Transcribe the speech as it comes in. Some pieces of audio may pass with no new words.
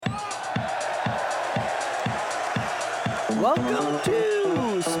Welcome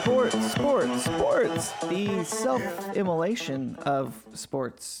to Sports, the self-immolation of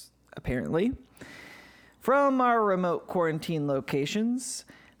sports, apparently. From our remote quarantine locations,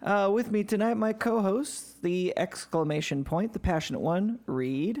 with me tonight, my co-hosts, the exclamation point, the passionate one,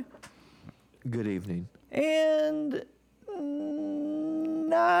 Reed. Good evening. And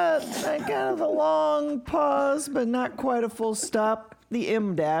not kind of a long pause, but not quite a full stop, the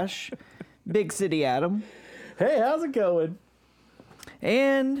M dash, Big City Adam. Hey, how's it going?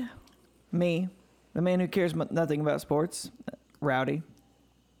 And me, the man who cares nothing about sports, Rowdy.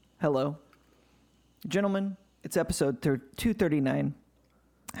 Hello. Gentlemen, it's episode 239.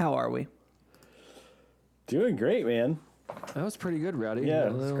 How are we? Doing great, man. That was pretty good, Rowdy. Yeah,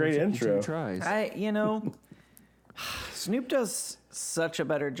 it was a great intro. Two tries. Snoop does such a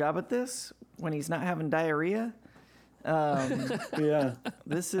better job at this when he's not having diarrhea. Yeah.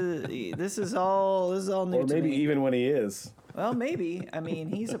 This is all new Or to maybe me. even when he is. Well, maybe. I mean,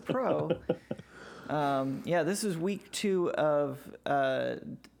 he's a pro. This is week 2 of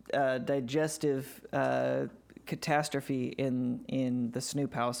digestive catastrophe in the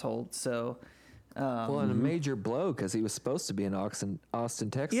Snoop household. So, well, and a major blow because he was supposed to be in Austin,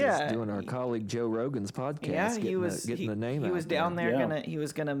 Texas, Yeah. doing our colleague Joe Rogan's podcast. yeah, he was getting the name. He out was down there Yeah. he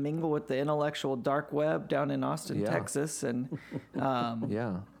was gonna mingle with the intellectual dark web down in Austin, Yeah. Texas, and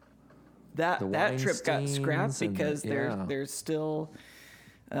Yeah. that trip got scrapped Weinsteins and because yeah. there's still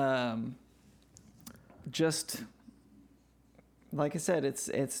just like I said,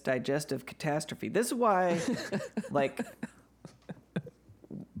 it's digestive catastrophe. This is why like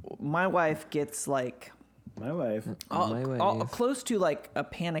my wife gets like My wife. My wife. close to like a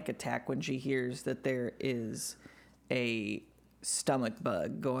panic attack when she hears that there is a stomach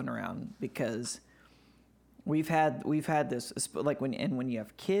bug going around, because we've had this like when you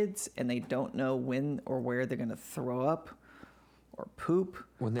have kids and they don't know when or where they're going to throw up or poop.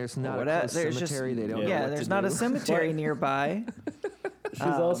 When there's or not a whatever. close cemetery, they don't know Yeah, what there's to not do. a cemetery nearby. She's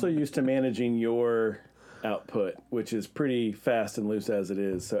also used to managing your output, which is pretty fast and loose as it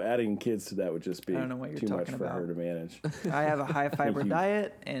is. So adding kids to that would just be I don't know what you're too much talking for about. her to manage. I have a high fiber you.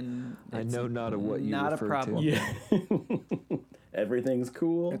 diet, and I it's know not of what you not a refer problem. to. Yeah. Everything's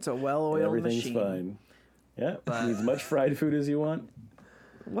cool. It's a well-oiled Everything's machine. fine. Yeah. But- Need as much fried food as you want.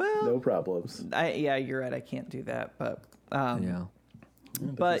 Well, No problems. yeah, you're right. I can't do that, but Yeah.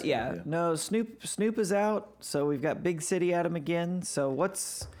 But yeah, idea. no, Snoop is out, so we've got Big City Adam again. So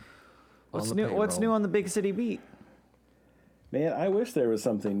what's the new? What's payroll. new on the Big City beat? Man, I wish there was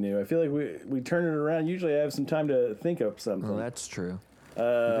something new. I feel like we turn it around. Usually I have some time to think up something. Well, that's true. You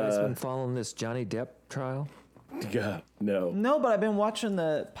guys Uh, been following this Johnny Depp trial? God, no. No, but I've been watching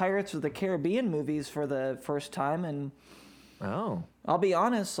the Pirates of the Caribbean movies for the first time, and Oh. I'll be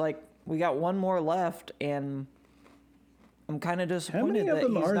honest, like we got one more left, and I'm kind of disappointed many of that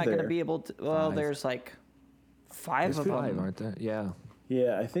them he's are not going to there? be able to. Well, 5. there's like 5 There's of 5, them. aren't there? Yeah.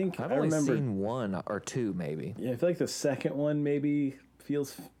 Yeah, I think I've I only remember. seen 1 or 2, maybe. Yeah, I feel like the second one maybe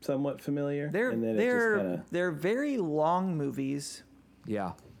feels somewhat familiar. and then it just kind of They're very long movies.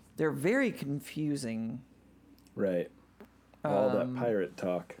 Yeah. They're very confusing. right. All that pirate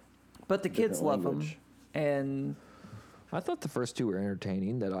talk. But the kids Different love language. them, and I thought the first 2 were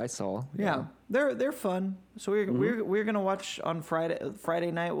entertaining that I saw. yeah, they're fun. So we're gonna watch on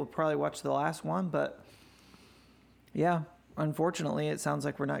Friday night. We'll probably watch the last one, but yeah, unfortunately, it sounds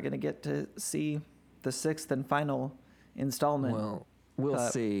like we're not gonna get to see the 6th and final installment. Well, we'll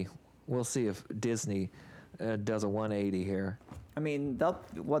see. We'll see if Disney does a 180 here. I mean,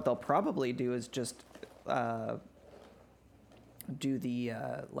 what they'll probably do is just do the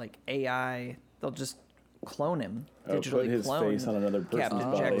like AI. They'll just clone him, digitally put his clone face on another person's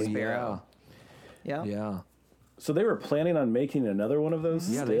Captain body. Jack Sparrow. Yeah. Yeah. Yeah. So they were planning on making another one of those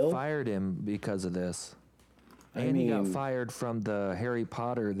Yeah, still? they fired him because of this. I And he got mean- fired from the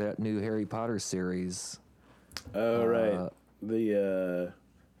that new Harry Potter series. Oh, right. The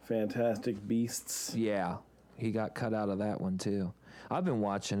Fantastic Beasts. Yeah. He got cut out of that one too. I've been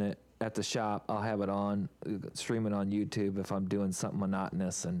watching it at the shop. I'll have it on, stream it on YouTube if I'm doing something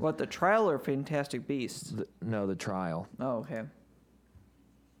monotonous. And What, the trial or Fantastic Beasts? the trial. Oh, okay.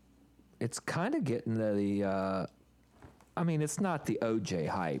 It's kind of getting the I mean, it's not the OJ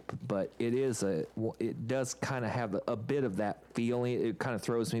hype, but it does kind of have a bit of that feeling. It kind of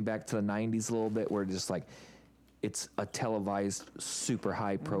throws me back to the 90s a little bit, where just like it's a televised, super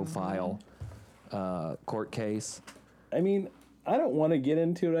high profile court case. I mean, I don't want to get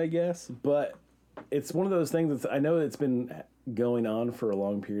into it, I guess, but it's one of those things I know it's been going on for a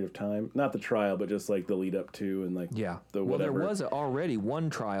long period of time. Not the trial, but just like the lead up to and like Yeah. the Well, whatever. there was already one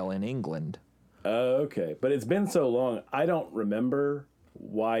trial in England. Okay, but it's been so long, I don't remember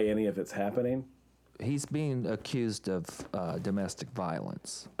why any of it's happening. He's being accused of domestic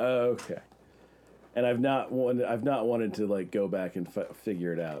violence. Okay, and I've not wanted to like go back and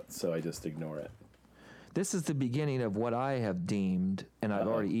figure it out, so I just ignore it. This is the beginning of what I have deemed, and I've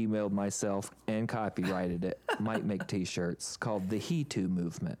already emailed myself and copyrighted it, might make T-shirts, called the He Too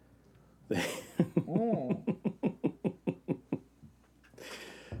movement.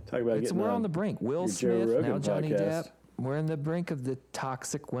 Talk about We're on the brink. Will your Joe Smith, Rogan now Johnny podcast. Depp. We're on the brink of the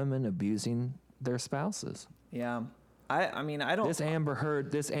toxic women abusing their spouses. Yeah. I mean, I don't. This Amber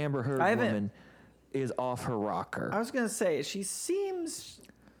Heard I haven't- woman is off her rocker. I was gonna say she seems.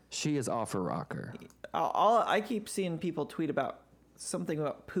 She is off her rocker. I keep seeing people tweet about something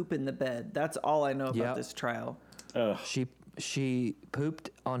about poop in the bed. That's all I know about Yep. this trial. She pooped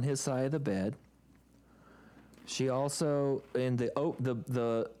on his side of the bed. She also in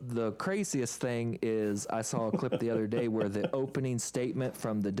the craziest thing is I saw a clip the other day where the opening statement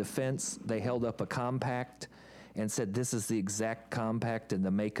from the defense, they held up a compact and said this is the exact compact and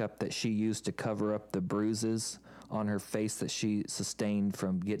the makeup that she used to cover up the bruises on her face that she sustained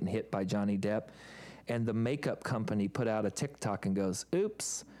from getting hit by Johnny Depp. And the makeup company put out a TikTok and goes,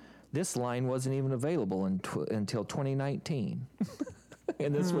 "Oops, this line wasn't even available until 2019."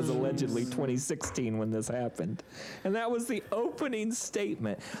 And this was allegedly 2016 when this happened. And that was the opening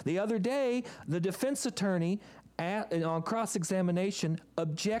statement. The other day, the defense attorney on cross-examination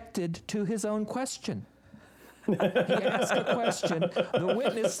objected to his own question. He asked a question. The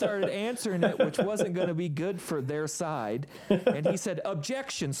witness started answering it, which wasn't going to be good for their side. And he said,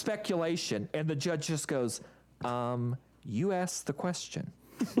 "Objection, speculation." And the judge just goes, "You asked the question."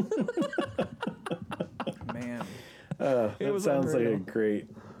 Man. That was sounds like a unreal. great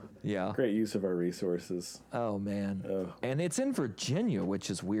Yeah. use of our resources. Oh, man. And it's in Virginia, which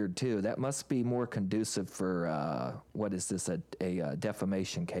is weird, too. That must be more conducive for, what is this, a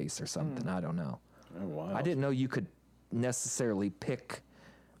defamation case or something? I don't know. Oh wow! I didn't know you could necessarily pick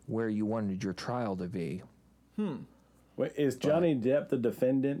where you wanted your trial to be. Wait, is Johnny Depp the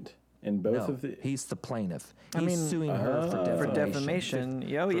defendant in both No, of the? he's the plaintiff. I He's mean, suing her for defamation. For defamation.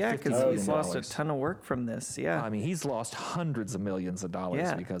 Oh, for yeah, $50 because million. he's lost a ton of work from this. Yeah. I mean, he's lost hundreds of millions of dollars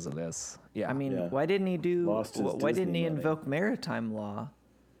Yeah. because of this. Yeah. I mean, Yeah. why didn't he Lost his why didn't he Disney money. invoke maritime law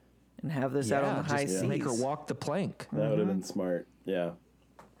and have this out on the high just seas? make her walk the plank. That would have been smart. Yeah,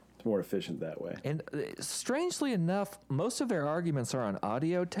 it's more efficient that way. And strangely enough, most of their arguments are on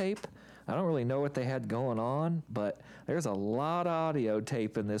audio tape. I don't really know what they had going on, but there's a lot of audio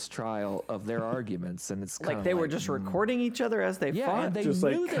tape in this trial of their arguments, and it's kind Like they were just recording each other as they yeah, fought. and they Just knew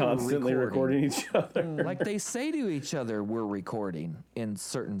like they were constantly recording each other. like they say to each other, "We're recording" on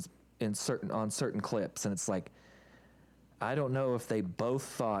certain clips, and it's like I don't know if they both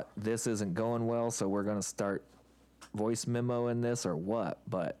thought this isn't going well, so we're going to start voice memoing this or what.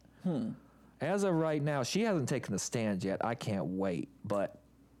 But as of right now, she hasn't taken the stand yet. I can't wait, but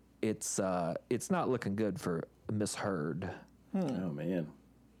it's not looking good for Miss Heard. Oh man.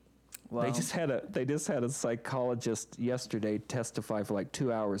 Well, They just had a psychologist yesterday testify for like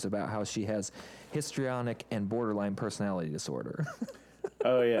 2 hours about how she has histrionic and borderline personality disorder.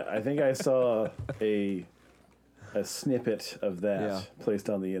 Oh yeah, I think I saw a snippet of that Yeah. placed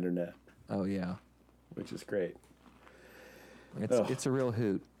on the internet, Oh yeah, which is great. it's a real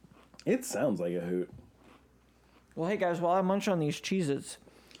hoot. It sounds like a hoot. well, hey guys, while I munch on these Cheez-Its,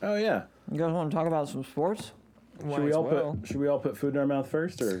 Oh yeah. you guys want to talk about some sports? Should we all put food in our mouth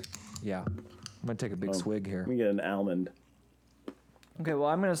first, or Yeah, I'm gonna take a big swig here. let me get an almond? Okay, well,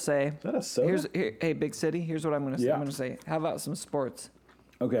 I'm gonna say. Is that a soda? Hey, Big City. Here's what I'm gonna say. Yeah. I'm gonna say, how about some sports?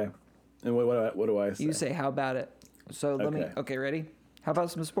 Okay. And what do I say? You say, how about it? So let me. Okay. Okay, ready? How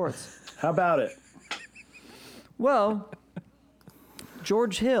about some sports? How about it? Well,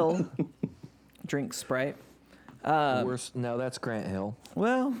 George Hill drinks Sprite. No, that's Grant Hill.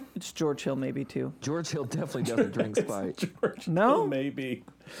 Well, it's George Hill maybe too. George Hill definitely doesn't drink Sprite. George No? Hill, maybe.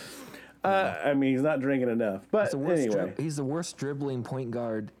 I mean, he's not drinking enough. But anyway, He's the worst dribbling point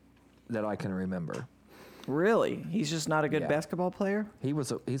guard that I can remember. Really? He's just not a good Yeah. basketball player?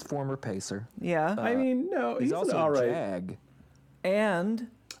 He's former Pacer. Yeah. I mean, no, He's he's also all a right. Jag. And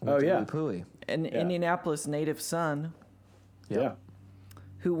Oh yeah, Pooey. an Indianapolis native son yeah.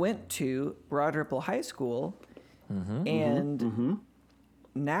 who went to Broad Ripple High School, and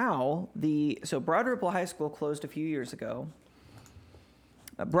now so Broad Ripple High School closed a few years ago.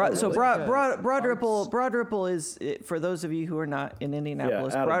 Broad Ripple is, for those of you who are not in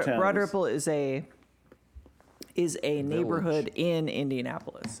Indianapolis, out of towners. Broad Ripple is a neighborhood in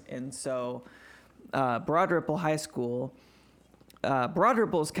Indianapolis, and so Broad Ripple High School Broad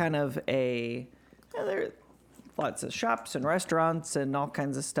Ripple is kind of there are lots of shops and restaurants and all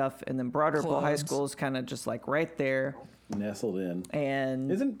kinds of stuff, and then Broad Ripple High Clubs. School is kind of just like right there. Nestled in. And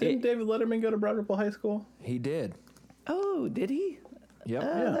Didn't David Letterman go to Broad Ripple High School? He did. Oh, did he? Yep.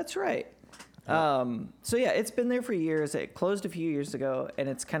 Yeah. That's right. So yeah, it's been there for years. It closed a few years ago, and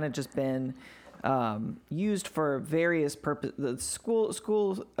it's kind of just been used for various purposes. The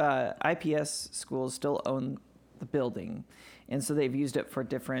school IPS schools still own the building, and so they've used it for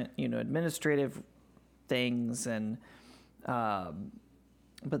different, administrative things, and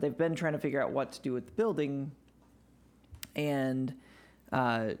but they've been trying to figure out what to do with the building. And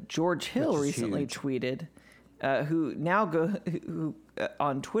George Hill Which is recently huge. tweeted, who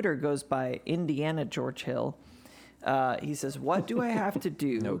on Twitter goes by Indiana George Hill. He says, "What do I have to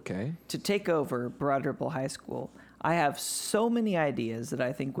do Okay. to take over Broad Ripple High School? I have so many ideas that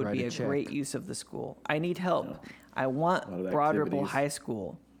I think would Write be a a check. great use of the school. I need help. I want A lot of Broad Ripple activities. High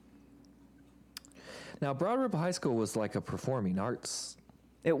School." Now, Broad Ripple High School was like a performing arts.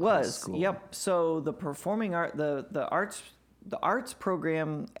 It was. school. Yep. So the performing art, the arts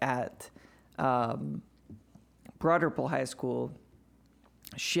program at Broad Ripple High School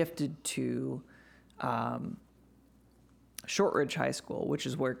shifted to Shortridge High School, which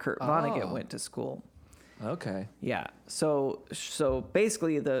is where Kurt Vonnegut Oh. went to school. Okay. Yeah. So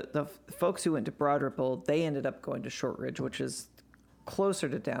basically, the folks who went to Broad Ripple, they ended up going to Shortridge, which is closer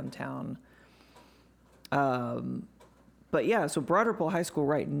to downtown. But yeah, so Broad Ripple High School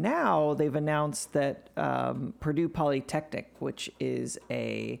right now, they've announced that Purdue Polytechnic, which is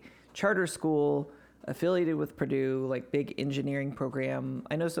a charter school affiliated with Purdue, like big engineering program.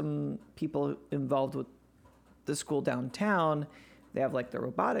 I know some people involved with the school downtown. They have like the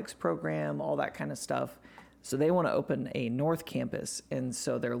robotics program, all that kind of stuff. So they want to open a north campus, and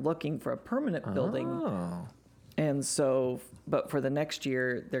so they're looking for a permanent building. Oh. And so, but for the next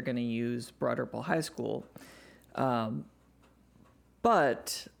year, they're going to use Broad Ripple High School.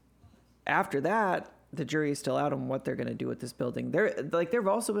 But after that, the jury is still out on what they're going to do with this building. There have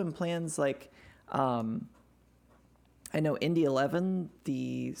also been plans like, I know Indy 11,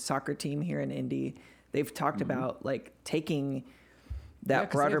 the soccer team here in Indy, they've talked about like taking Yeah,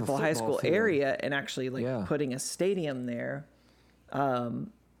 that 'cause they Broad have a Ripple High football School field. area and actually like Yeah. putting a stadium there. But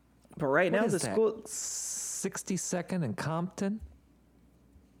right now What the is that? school, 62nd and Compton?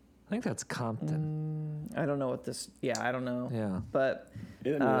 I think that's Compton. I don't know what this. Yeah, I don't know. Yeah. But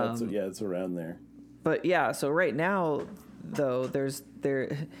It's around there. yeah. So right now, though,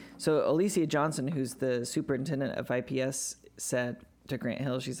 So Alicia Johnson, who's the superintendent of IPS, said to Grant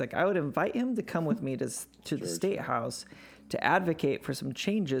Hill, she's like, "I would invite him to come with me to the state house to advocate for some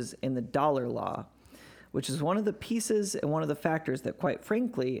changes in the dollar law, which is one of the pieces and one of the factors that, quite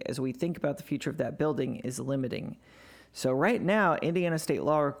frankly, as we think about the future of that building, is limiting." So right now, Indiana state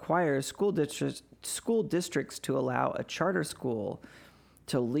law requires school districts to allow a charter school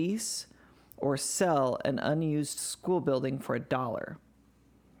to lease or sell an unused school building for $1.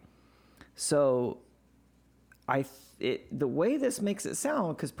 So the way this makes it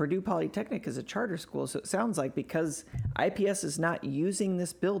sound, because Purdue Polytechnic is a charter school, so it sounds like because IPS is not using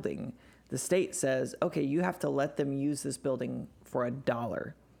this building, the state says, okay, you have to let them use this building for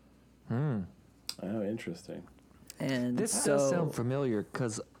 $1. Oh, interesting. And This so, does sound familiar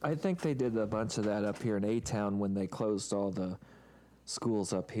because I think they did a bunch of that up here in A-Town when they closed all the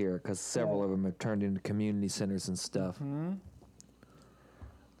schools up here because several of them have turned into community centers and stuff.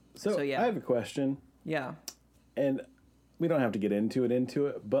 So yeah. I have a question, yeah. and we don't have to get into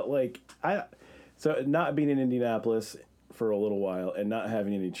it, but so not being in Indianapolis for a little while and not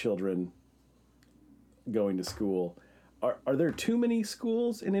having any children going to school, are there too many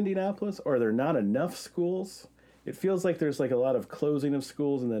schools in Indianapolis, or are there not enough schools? It feels like there's like a lot of closing of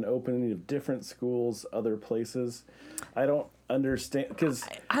schools and then opening of different schools other places. I don't understand, because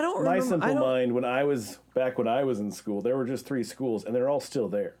I don't my remember. simple mind, when I was in school, there were just 3 schools and they're all still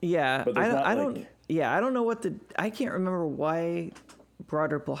there. Yeah, But there's not, I don't. like- Yeah, I don't know I can't remember why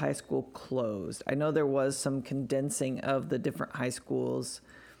Broad Ripple High School closed. I know there was some condensing of the different high schools,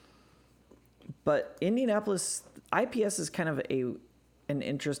 but Indianapolis IPS is kind of an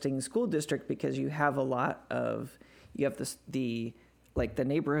interesting school district because you have the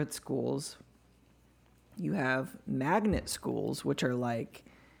neighborhood schools. You have magnet schools, which are like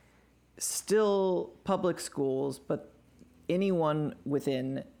still public schools, but anyone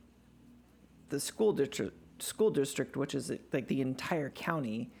within the school district, which is like the entire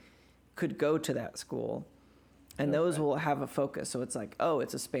county, could go to that school, and those will have a focus. So it's like, oh,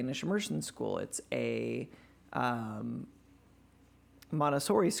 it's a Spanish immersion school, it's a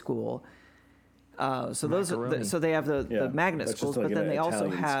Montessori school. So those, Macaroni. so they have the Yeah, magnet that's schools, just like but then an they also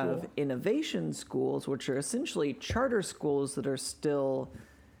Italian have school. innovation schools, which are essentially charter schools that are still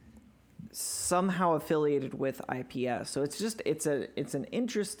somehow affiliated with IPS. So it's an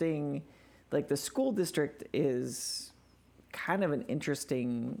interesting, like the school district is kind of an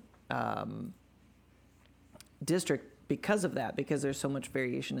interesting district because of that, because there's so much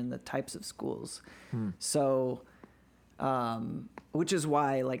variation in the types of schools. So, which is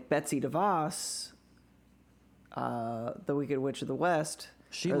why like Betsy DeVos, the Wicked Witch of the West,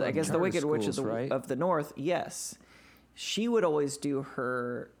 She or I loved guess the charter Wicked Witch of schools, the right? of the North, yes, she would always do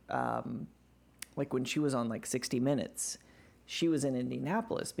her like when she was on like 60 Minutes. She was in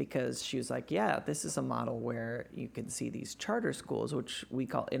Indianapolis because she was like, yeah, this is a model where you can see these charter schools, which we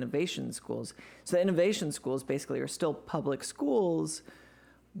call innovation schools. So the innovation schools basically are still public schools,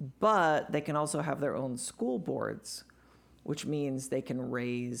 but they can also have their own school boards, which means they can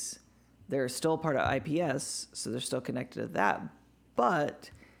raise, they're still part of IPS, so they're still connected to that, but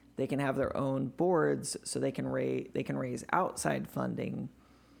they can have their own boards, so they can raise outside funding.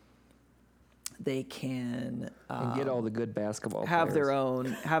 They can And get all the good basketball have players. their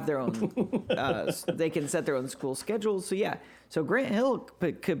own they can set their own school schedules. So yeah, so Grant Hill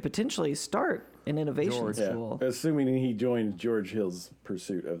could potentially start an innovation George. Yeah, school. assuming he joined George Hill's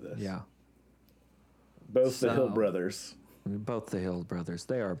pursuit of this. Yeah. Both the Hill So- brothers. Both the Hill brothers.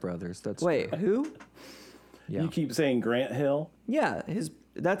 They are brothers. That's Wait, true. who? Yeah. You keep saying Grant Hill. Yeah,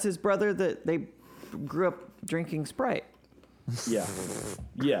 that's his brother that they grew up drinking Sprite. Yeah.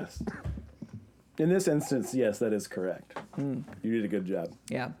 Yes. In this instance, yes, that is correct. Hmm. You did a good job.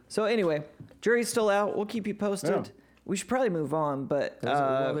 Yeah. So anyway, jury's still out. We'll keep you posted. Yeah. We should probably move on, but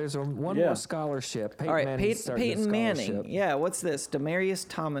There's one yeah. more scholarship. Peyton all right, Manning's starting a Peyton Manning. scholarship. Yeah, what's this? Demarius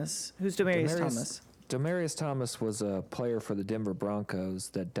Thomas. Who's Demarius Thomas? Demarius Thomas was a player for the Denver Broncos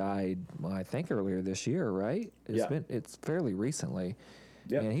that died, well, I think earlier this year, right? Yeah. It's fairly recently.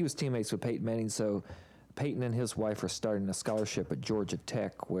 Yep. And he was teammates with Peyton Manning, so Peyton and his wife are starting a scholarship at Georgia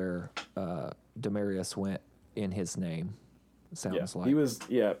Tech where Demarius went in his name. Sounds like.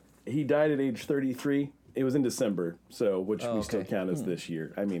 He died at age 33. It was in December, so which we still okay. count as this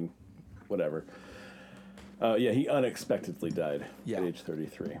year. I mean, whatever. He unexpectedly died Yeah. at age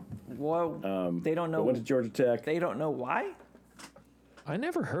 33. Well, they don't But know. went to Georgia Tech. They don't know why. I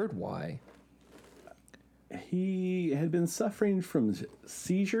never heard why. He had been suffering from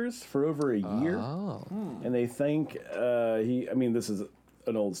seizures for over a year, Oh. and they think I mean, this is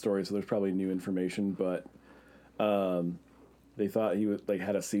an old story, so there's probably new information, but they thought he was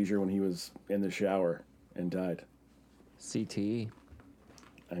had a seizure when he was in the shower and died. CTE.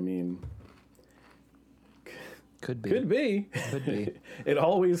 I mean, Could be. could be. Could be. It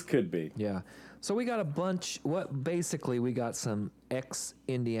always could be. Yeah. So we got a bunch. We got some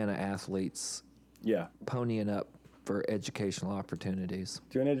ex-Indiana athletes Yeah, ponying up for educational opportunities.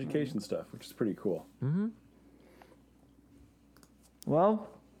 doing education stuff, which is pretty cool. Well,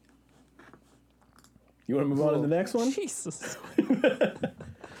 You want to move on to the next one? Jesus.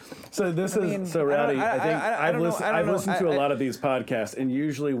 So this is mean, so Rowdy. I I think I've don't know, listened. I don't I've know. listened to a lot of these podcasts, and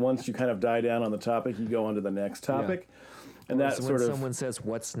usually once you kind of die down on the topic, you go on to the next topic, and that So sort when of someone says,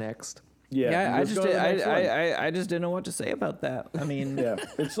 "What's next?" yeah, you go to the next one. I just didn't know what to say about that. I mean, Yeah,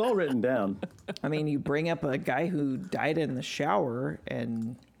 it's all written down. I mean, you bring up a guy who died in the shower,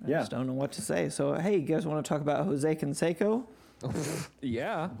 and I Yeah. just don't know what to say. So, hey, you guys want to talk about Jose Canseco?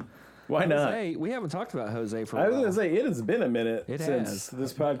 Yeah. Why not? Jose, we haven't talked about Jose for a I was while. gonna say it has been a minute It since has.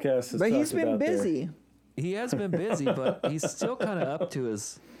 this podcast has. But he's talked been about busy. He has been busy, but he's still kind of up to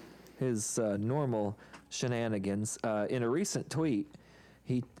his normal shenanigans. In a recent tweet,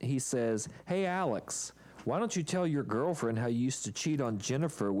 he says, "Hey Alex, why don't you tell your girlfriend how you used to cheat on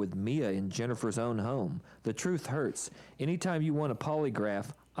Jennifer with Mia in Jennifer's own home? The truth hurts. Anytime you want a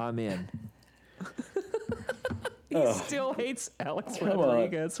polygraph, I'm in." He still hates Alex Come on.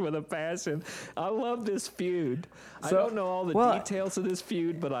 Rodriguez with a passion. I love this feud. I So- don't know all the Well- details of this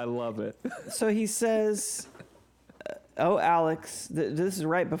feud, but I love it. So he says, "Oh, Alex," this is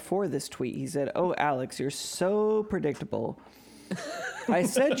right before this tweet. He said, "Oh, Alex, you're so predictable. I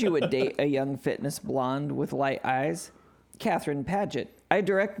said you would date a young fitness blonde with light eyes, Catherine Paget. I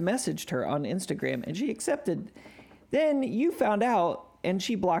direct messaged her on Instagram and she accepted. Then you found out and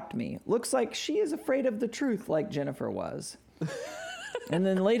she blocked me. Looks like she is afraid of the truth like Jennifer was." And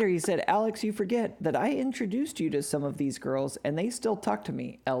then later he said, "Alex, you forget that I introduced you to some of these girls and they still talk to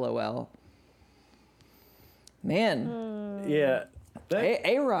me. LOL." Man, Yeah, that,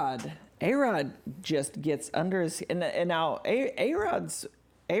 A-Rod just gets under his and now A-Rod's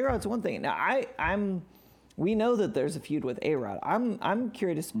one thing. Now I'm we know that there's a feud with A-Rod. I'm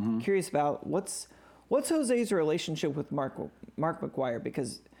curious about what's Jose's relationship with Mark McGuire,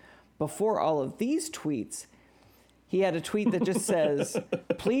 because before all of these tweets, he had a tweet that just says,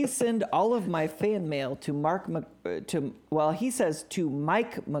 "Please send all of my fan mail to he says to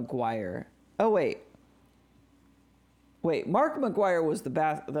Mike McGuire." Oh wait, Mark McGuire was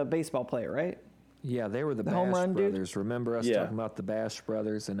the baseball player, right? Yeah, they were the home Bash run dude? brothers. Remember us talking about the Bash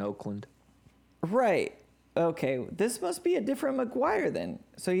brothers in Oakland? Right. Okay, this must be a different McGuire then.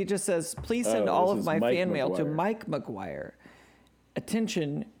 So he just says, "Please send all this of is my Mike fan mail to McGuire. Mike McGuire.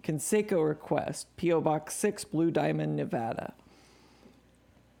 Attention, Conseco request, P.O. Box 6, Blue Diamond, Nevada."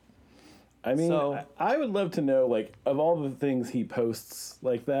 I mean, So- I would love to know, like, of all the things he posts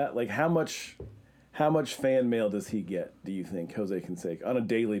like that, like how much fan mail does he get? Do you think, Jose Canseco, on a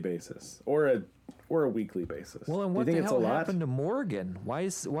daily basis or a weekly basis? Well, and do what you the think it's a hell lot? happened to Morgan? Why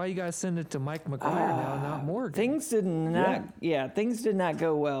you guys send it to Mike McGuire now, not Morgan? Things did not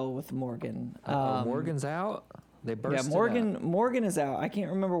go well with Morgan. Morgan's out. They Yeah, burst. Morgan is out. I can't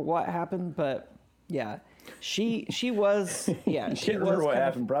remember what happened, but yeah, she was yeah I she can't was remember what kind of-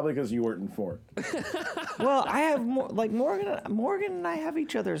 happened. Probably because you weren't informed. Well, I have Morgan and I have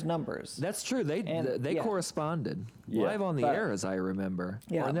each other's numbers. That's true. They yeah. corresponded Yeah, live on the but- air, as I remember.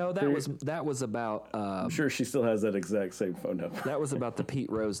 Yeah. Or no, that was about I'm sure she still has that exact same phone number. that was about the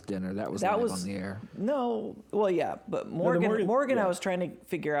Pete Rose dinner. That was That live was- on the air. No, well, yeah, but Morgan, Morgan- I yeah. was trying to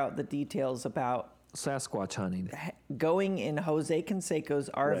figure out the details about Sasquatch hunting. going in Jose Canseco's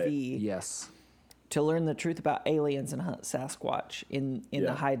RV Yes. to learn the truth about aliens and hunt Sasquatch in the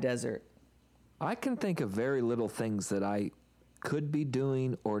Yeah. high desert. I can think of very little things that I could be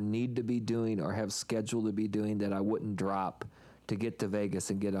doing or need to be doing or have scheduled to be doing that I wouldn't drop to get to Vegas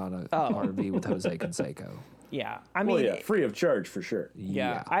and get on a RV with Jose Canseco. Yeah, I mean, Well, yeah, free of charge for sure.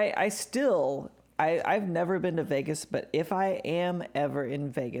 yeah. I've never been to Vegas, but if I am ever in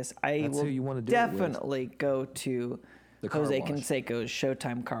Vegas, I That's will who you wanna do it with. definitely go to The car Jose wash. Canseco's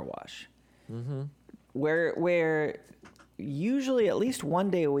Showtime Car Wash, where usually at least one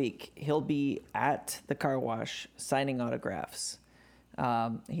day a week he'll be at the car wash signing autographs.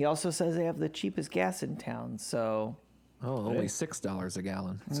 He also says they have the cheapest gas in town, so Oh, only $6 a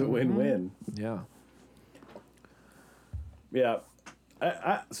gallon. It's a win-win. Yeah. Yeah.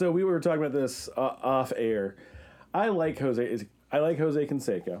 So we were talking about this off air. I like Jose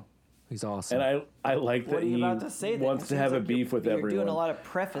Canseco, He's awesome. and I like what that are you he about to say? Then? wants It to seems have a like beef with you're everyone. doing a lot of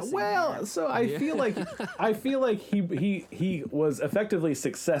prefacing. Well, here. so I feel like he was effectively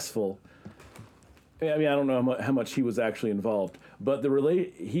successful. I mean, I don't know how much he was actually involved, but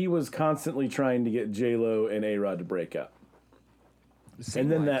he was constantly trying to get J-Lo and A-Rod to break up.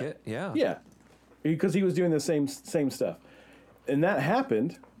 Seemed And then like that, it. Yeah. yeah, because he was doing the same stuff, and that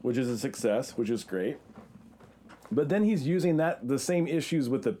happened, which is a success, which is great. But then he's using the same issues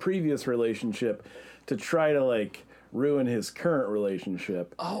with the previous relationship to try to like ruin his current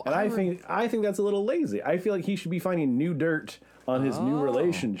relationship. Oh, and I think that's a little lazy. I feel like he should be finding new dirt on his new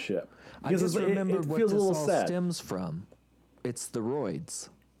relationship. I just it remembered what feels this a little all sad. stems from. It's the roids.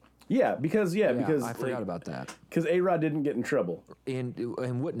 Yeah, because I forgot about that. because A-Rod didn't get in trouble.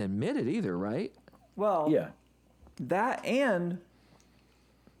 And wouldn't admit it either, right? Well, Yeah. that, and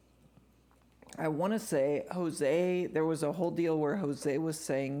I want to say Jose, there was a whole deal where Jose was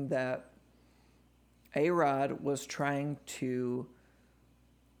saying that A-Rod was trying to,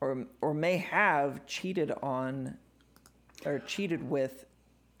 or may have cheated on, or cheated with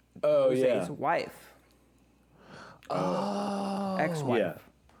Jose's yeah. wife. Ex-wife. Yeah.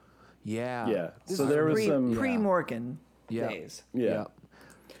 Yeah. Yeah. This So is there was some. pre-Morgan Yeah. days. Yeah.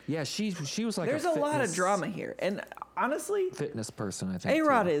 Yeah, she was like There's a lot of drama here, and honestly, fitness person, I think.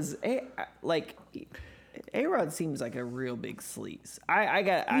 A-Rod too. is A-Rod seems like a real big sleaze. He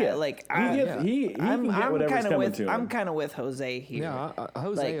can get whatever's kind of coming with to him. I'm kind of with Jose here. Yeah,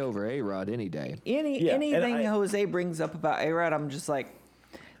 Jose Like- over A-Rod any day. Yeah, and Anything I- Jose brings up about A-Rod, I'm just like,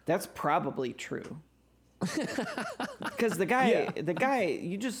 that's probably true. Because the guy,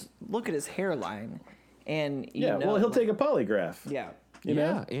 you just look at his hairline, and you Yeah. know, Well, he'll take a polygraph. yeah. You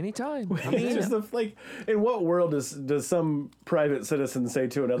Yeah, know? anytime. I It's mean, just like, in what world does some private citizen say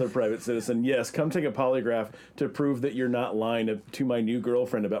to another private citizen, "Yes, come take a polygraph to prove that you're not lying to my new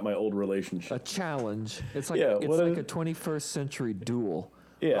girlfriend about my old a relationship"? challenge. It's like Yeah, it's what like a- a 21st century duel.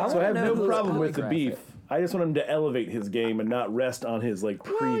 Yeah, I so I wanna have know no who's problem with the polygraph beef. it. I just want him to elevate his game and not rest on his like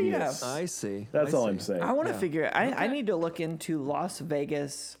previous. yeah. I see. That's I all see. I'm saying. I want to Yeah. figure. I need to look into Las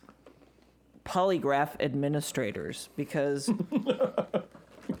Vegas polygraph administrators because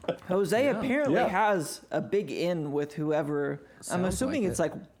Jose apparently Yeah. has a big in with whoever. I'm Sounds assuming like it's it.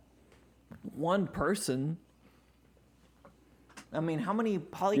 like one person I mean, how many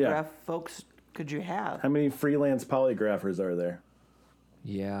polygraph folks could you have? How many freelance polygraphers are there?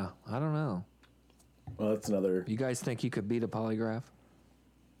 Yeah, I don't know. Well, that's another. You guys think you could beat a polygraph?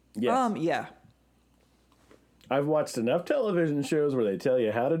 Yes. Yeah. I've watched enough television shows where they tell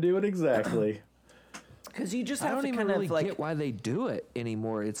you how to do it exactly. Because you just I have don't to even kind really of like. get why they do it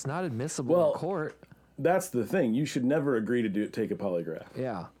anymore. It's not admissible Well- in court. That's the thing. You should never agree to take a polygraph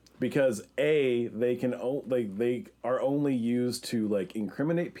Yeah. because they are only used to like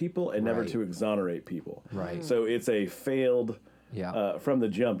incriminate people and never Right. to exonerate people. Right. So it's a failed. Yeah. From the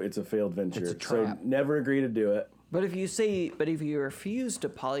jump, it's a failed venture. It's a trap. So never agree to do it. But if you refuse to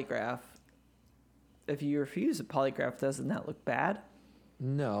polygraph, doesn't that look bad?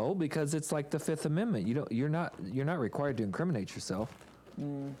 No, because it's like the Fifth Amendment. You're not required to incriminate yourself. I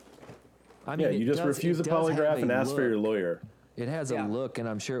mean, Yeah, you it just does- refuse it a does have polygraph and ask for your look. lawyer. It has Yeah. a look, and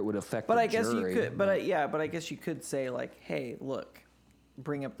I'm sure it would affect. But the I guess jury. you could. But I guess you could say like, hey, look,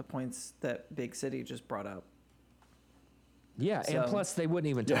 bring up the points that Big City just brought up. Yeah, and So- plus they wouldn't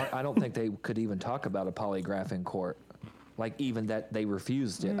even talk. I don't think they could even talk about a polygraph in court. Like even that they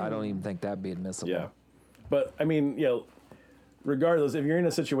refused it. I don't even think that'd be admissible. Yeah. But I mean, regardless, if you're in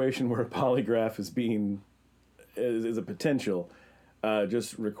a situation where a polygraph is a potential,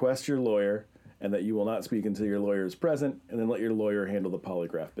 just request your lawyer and that you will not speak until your lawyer is present, and then let your lawyer handle the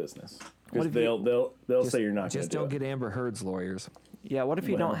polygraph business. Because if you- they'll say you're not going to Just do don't it. get Amber Heard's lawyers. Yeah. What if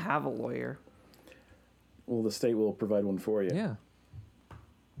you Well. don't have a lawyer? Well, the state will provide one for you. Yeah.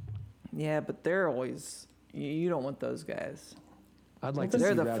 Yeah, but they're always. You don't want those guys. I'd like to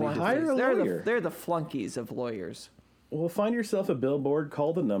They're see the Rowdy flunkies. Hire a They're lawyer. they're the flunkies of lawyers. Well, find yourself a billboard.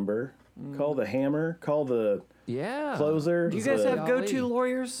 Call the number. Call the hammer. Call the Yeah. closer. Do you guys the- have Golly. go-to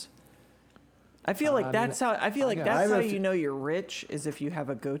lawyers? I feel like I mean, that's how. I feel like I that's have how a you f- know you're rich is if you have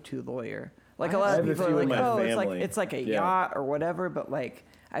a go-to lawyer. Like I a lot have of a people few are in like, my oh, family. it's like a Yeah. yacht or whatever. But like,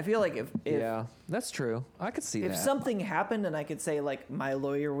 I feel like if Yeah, that's true. I could see if that. something happened and I could say like my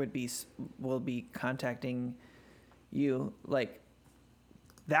lawyer will be contacting you, like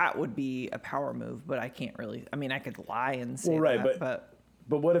that would be a power move. But I can't really. I mean, I could lie and say Well, right, that,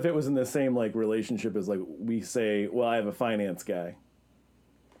 but what if it was in the same like relationship as like we say, well, I have a finance guy.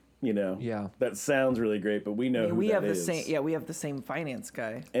 You know, Yeah. that sounds really great, but we know who we that have the is. same. Yeah, we have the same finance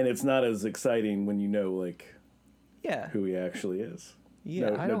guy. And it's not as exciting when you know like Yeah. who he actually is.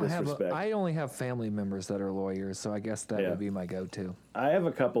 Yeah. No, I no don't have. disrespect. I only have family members that are lawyers, so I guess that Yeah. would be my go-to. I have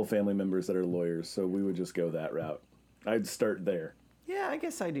a couple family members that are lawyers, so we would just go that route. I'd start there. Yeah, I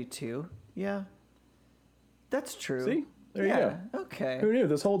guess I do too. Yeah. That's true. See? There yeah. you go. Okay. Who knew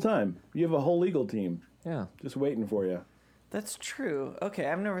this whole time? You have a whole legal team Yeah. just waiting for you. That's true. Okay,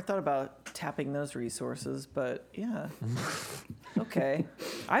 I've never thought about tapping those resources, but yeah. Okay.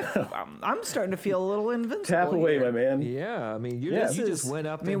 I'm starting to feel a little invincible. Tap away, here. my man. Yeah. I mean, you Yeah. just, you This just is- went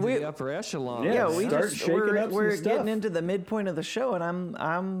up I mean, into we- the upper echelon. Yeah, Yeah, we Start just shaking we're, up some we're stuff. getting into the midpoint of the show, and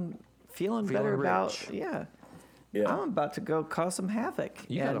I'm feeling better Feeling about rich. yeah. Yeah. I'm about to go cause some havoc.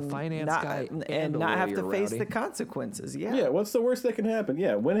 You got a and finance not, guy and and a not have to lawyer, face Rowdy. the consequences. Yeah. Yeah, what's the worst that can happen?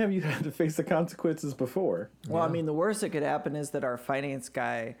 Yeah, when have you had to face the consequences before? Well, I mean, the worst that could happen is that our finance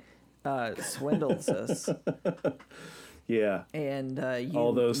guy swindles us, Yeah. and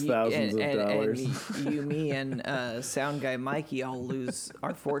All those thousands of dollars. And you, me, and sound guy Mikey all lose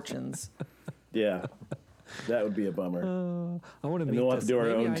our fortunes. Yeah. That would be a bummer. I want to meet then we'll have this. to do our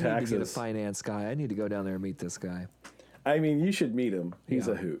Maybe own I need to get a taxes. finance guy. I need to go down there and meet this guy. I mean, you should meet him. He's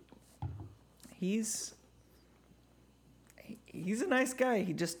Yeah. a hoot. He's a nice guy.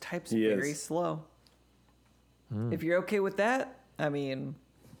 He just types He very is. slow. If you're okay with that, I mean,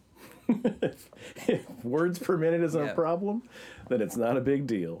 If words per minute isn't Yeah. a problem, then it's not a big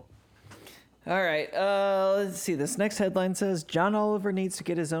deal. all right. Let's see. This next headline says John Oliver needs to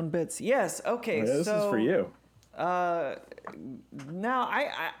get his own bits. Yes. Okay. Yeah, this so is for you. Now,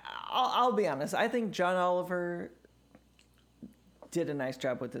 I'll be honest. I think John Oliver did a nice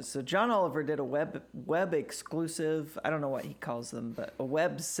job with this. So John Oliver did a web exclusive. I don't know what he calls them, but a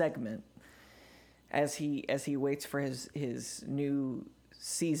web segment as he waits for his new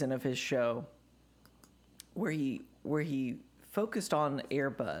season of his show, where he focused on Air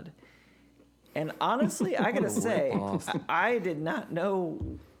Bud. And honestly, I gotta say, I did not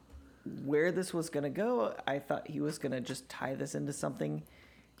know where this was going to go. I thought he was going to just tie this into something.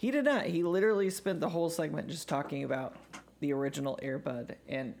 He did not. He literally spent the whole segment just talking about the original Air Bud.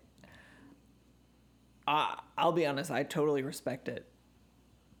 And I'll be honest, I totally respect it.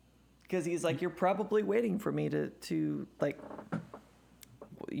 Because he's like, you're probably waiting for me to like,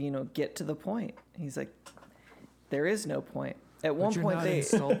 you know, get to the point. He's like, there is no point. At one But you're point not they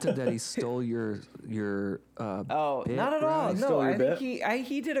insulted that he stole your oh bit, not at all. Bryce? No, Stole your I think bit?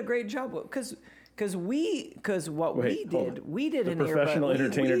 he did a great job because what Wait, hold on. we did The an professional Airbud,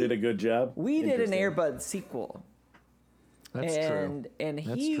 entertainer did a good job. we did an Interesting. Airbud sequel. That's true. And That's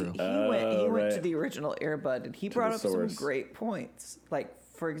he true. he went to right. the original Airbud and he brought the up some source. great points. Like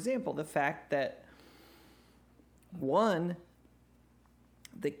for example, the fact that one,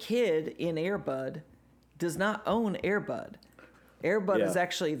 the kid in Airbud does not own Airbud. Airbud is Yeah.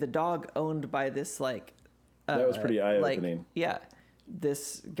 actually the dog owned by this like That was pretty like, eye-opening. yeah,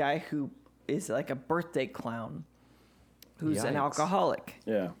 this guy who is like a birthday clown who's an Yikes. alcoholic.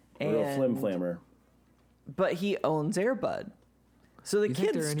 Yeah, a real And- flim flammer. But he owns Airbud. So the You think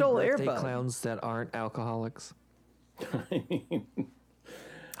kid there are stole any birthday Airbud. clowns that aren't alcoholics? I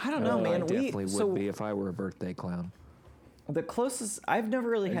don't know, I man. definitely would be if I were a birthday clown. The closest I've never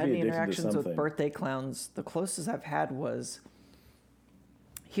really I'd had be any addicted to interactions with something. birthday clowns. The closest I've had was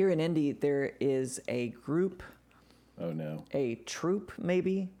here in Indy. There is a group, Oh no. a troupe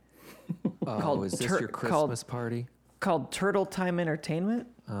maybe, Oh, Called is this tur- your called- Christmas party? called Turtle Time Entertainment.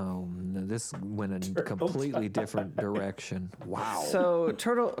 Oh, no, this went in a completely different direction. Wow. So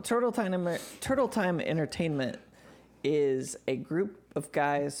Turtle Time Entertainment is a group of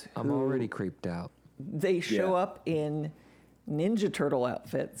guys who I'm already creeped out. they show Yeah. up in Ninja Turtle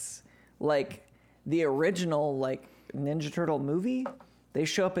outfits, like the original like Ninja Turtle movie. They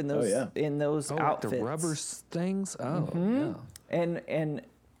show up in those yeah. Oh, like outfits. the rubber things? Oh, yeah. And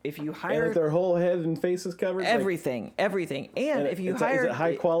if you And hire like their whole head and face is covered. everything, and if you is hire it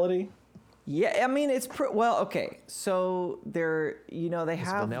high quality? Yeah, I mean it's well, okay. So they're they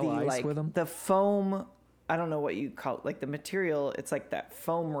have the Vanilla Ice like with 'em? the foam. I don't know what you call it, like the material. It's like that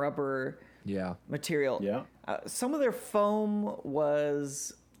foam rubber Yeah. material. Yeah. Some of their foam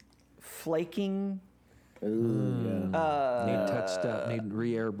was flaking. Ooh, yeah. Need touched up, need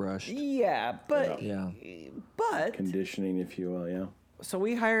re-airbrushed. Yeah, but Yeah. Conditioning, if you will. Yeah. so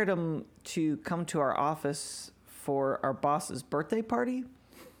we hired them to come to our office for our boss's birthday party.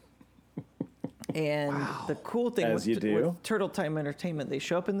 And the cool thing As you do. with Turtle Time Entertainment, they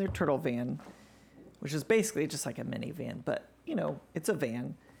show up in their turtle van, which is basically just like a minivan, but it's a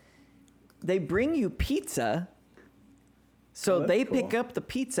van. They bring you pizza. So that's they cool. pick up the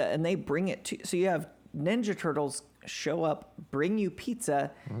pizza and they bring it to. So you have Ninja Turtles show up, bring you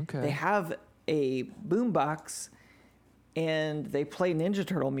pizza. Okay. They have a boombox, and they play Ninja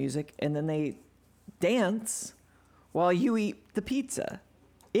Turtle music, and then they dance while you eat the pizza.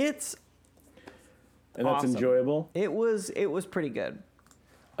 It's And that's awesome. enjoyable. It was pretty good.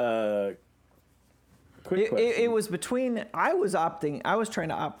 Quick question. It was between. I was trying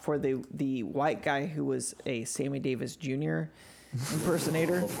to opt for the white guy who was a Sammy Davis Jr.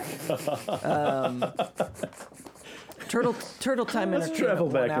 impersonator. Turtle Time Let's Entertainment travel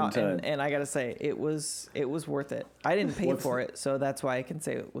won back in out, time. and I gotta say it was worth it. I didn't pay What's for it, so that's why I can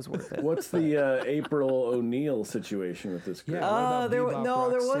say it was worth it. What's the April O'Neil situation with this group? Yeah. What about there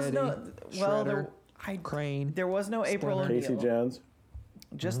Bebop, was no. Rocksteady, Well, Shredder, Crane? there was no April Splinter. O'Neil. Casey Jones.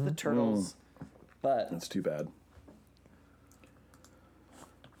 Just the turtles. But That's too bad.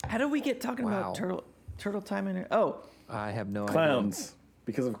 how did we get talking Wow. about Turtle Time? Oh, I have no idea. Clowns.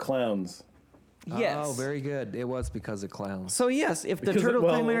 Because of clowns. yes. Oh, very good. It was because of clowns. So yes, if the Because Turtle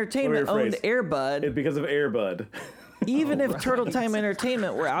well, Time let me Entertainment owned rephrase. Airbud, Because of Airbud. even if Turtle Time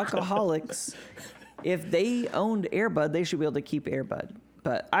Entertainment were alcoholics, if they owned Airbud, they should be able to keep Airbud.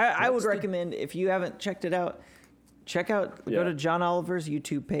 But I would recommend, if you haven't checked it out, go Yeah. to John Oliver's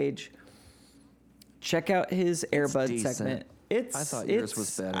YouTube page. Check out his Airbud decent. segment. I thought yours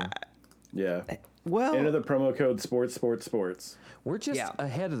was better. Yeah. Well, Enter the promo code sports. We're just Yeah.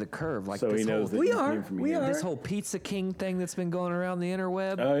 ahead of the curve. Like So this he whole, knows that We you are. came from We here. are. this whole Pizza King thing that's been going around the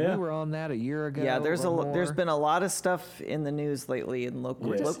interweb. Oh, yeah. We were on that a year ago. yeah, there's or there's more. been a lot of stuff in the news lately in local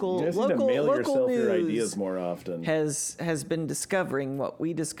Yes. local you guys local need to mail local yourself news your ideas more often. has been discovering what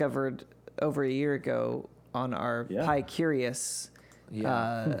we discovered over a year ago on our Yeah. Pi Curious.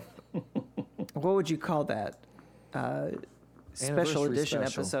 Yeah. What would you call that? Special Anniversary edition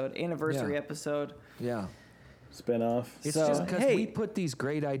special. episode, anniversary Yeah. episode. Yeah. Spin-off. It's So, just because hey- we put these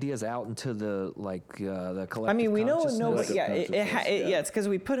great ideas out into the the collective. I mean, we know consciousness. Collective yeah, consciousness, yeah. yeah, it's because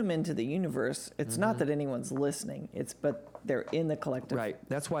we put them into the universe. It's not that anyone's listening. But they're in the collective. Right.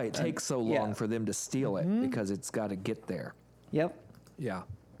 That's why it takes so long yeah. for them to steal it because it's got to get there. Yep. Yeah.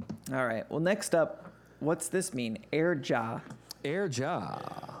 All right. Well, next up, what's this mean? Air Jaw. Air Jaw.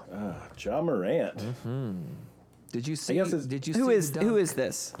 Ja Morant. Did you see? guess it's- Did you Who see is the dunk?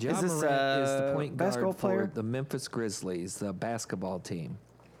 this? Ja is this Morant is the point guard basketball for player? the Memphis Grizzlies, the basketball team.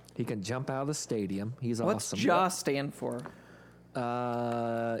 He can jump out of the stadium. He's What's awesome. JA stand for?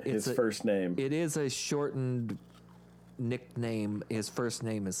 His first name. It is a shortened nickname. His first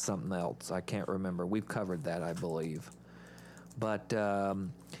name is something else. I can't remember. We've covered that, I believe. But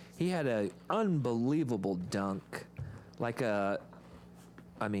he had an unbelievable dunk. That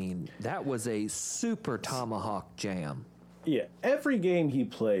was a super tomahawk jam. Yeah, every game he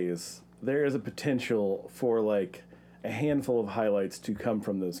plays, there is a potential for like a handful of highlights to come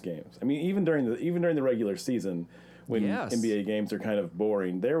from those games. I mean, even during the regular season, when NBA games are kind of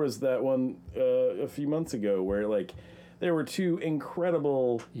boring, there was that one a few months ago where like there were two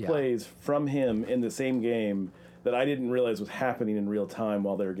incredible plays from him in the same game that I didn't realize was happening in real time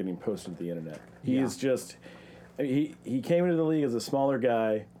while they were getting posted to the internet. He is just he came into the league as a smaller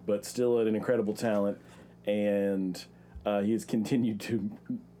guy, but still an incredible talent, and he has continued to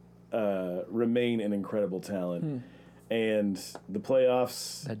remain an incredible talent. And the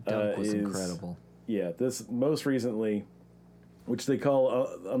playoffs that dunk was incredible. Yeah, this most recently, which they call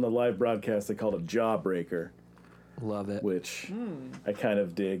on the live broadcast, they called a jawbreaker. Love it. Which I kind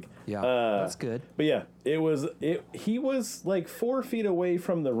of dig. Yeah, that's good. But yeah, he was like 4 feet away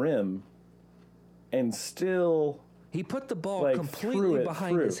from the rim, and still he put the ball like, completely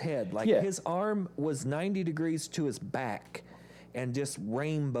behind his head. Like his arm was 90 degrees to his back, and just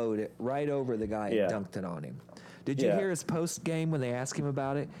rainbowed it right over the guy and dunked it on him. Did you hear his post game when they asked him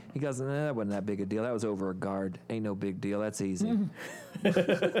about it? He goes, that wasn't that big a deal. That was over a guard. Ain't no big deal. That's easy.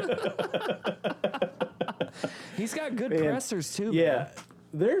 He's got good pressers too. Yeah. Man.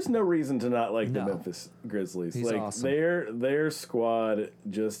 There's no reason to not like the Memphis Grizzlies. He's awesome. Their squad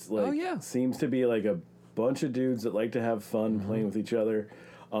just seems to be like a bunch of dudes that like to have fun playing with each other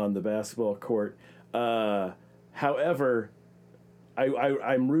on the basketball court. However,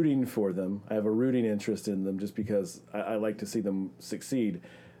 I'm rooting for them. I have a rooting interest in them just because I like to see them succeed.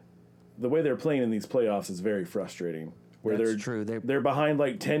 The way they're playing in these playoffs is very frustrating. Where That's true. They're behind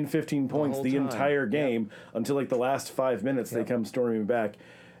like 10, 15 points the entire game until like the last 5 minutes they come storming back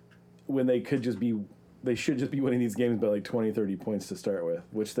when they should just be winning these games by like 20, 30 points to start with,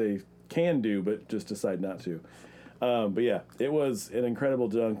 which they can do, but just decide not to. But yeah, it was an incredible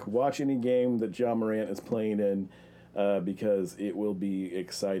dunk. Watch any game that Ja Morant is playing in because it will be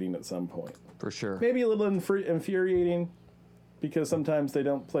exciting at some point. For sure. Maybe a little infuriating because sometimes they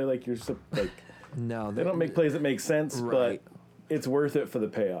don't play like you're like. No, they don't make plays that make sense, but it's worth it for the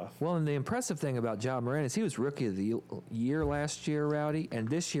payoff. Well, and the impressive thing about Ja Morant is he was Rookie of the Year last year, Rowdy, and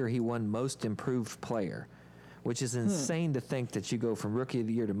this year he won Most Improved Player, which is insane to think that you go from Rookie of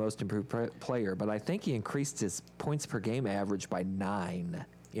the Year to Most Improved Player. But I think he increased his points per game average by 9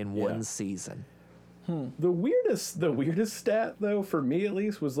 in one season. The weirdest stat, though, for me at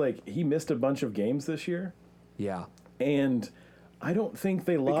least, was like he missed a bunch of games this year. Yeah. And I don't think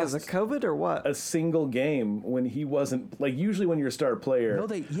they lost because of COVID or what? A single game when he wasn't like usually when you're a star player. No,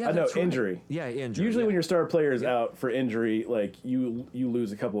 injury. Right. Yeah, injury. Usually when your star player is out for injury, like you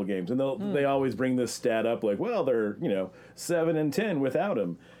lose a couple of games, and they always bring this stat up like, well, they're 7-10 without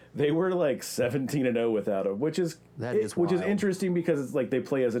him. They were like 17-0 without him, which is interesting because it's like they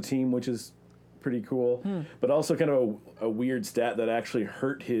play as a team, which is pretty cool, but also kind of a weird stat that actually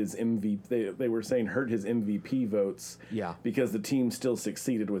hurt his MVP. They were saying hurt his MVP votes. Yeah, because the team still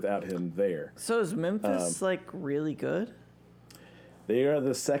succeeded without him there. So is Memphis like really good? They are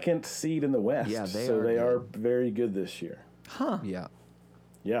the 2nd seed in the West. Yeah, they are very good this year. Huh? Yeah.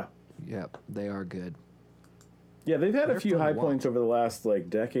 Yeah. Yep. They are good. Yeah, they've had a few high points over the last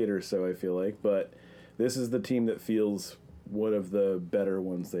like decade or so. I feel like, but this is the team that feels one of the better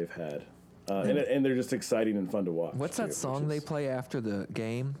ones they've had. And they're just exciting and fun to watch. What's that song they play after the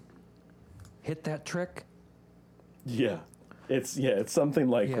game? Hit That Trick? Yeah. It's something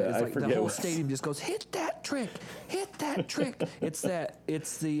like that. I forget. The whole stadium just goes, hit that trick, hit that trick. It's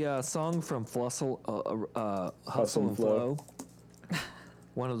the song from Hustle and Flow.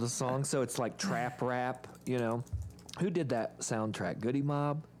 One of the songs. So it's like trap rap, Who did that soundtrack? Goody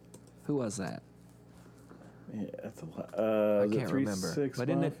Mob? Who was that? Yeah, that's a lot. I can't remember. But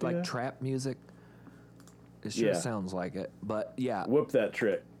isn't it like trap music? It sure sounds like it. But yeah. Whoop That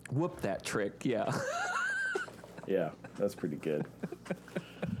Trick. Whoop That Trick, yeah. Yeah, that's pretty good.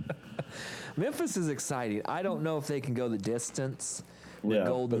 Memphis is exciting. I don't know if they can go the distance with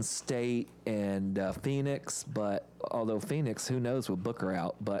Golden State and Phoenix, but although Phoenix, who knows with Booker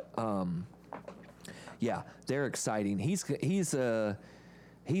out. But they're exciting. He's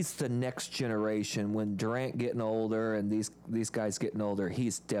the next generation. When Durant getting older and these guys getting older,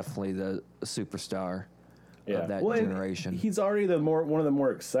 he's definitely the superstar of that generation. He's already one of the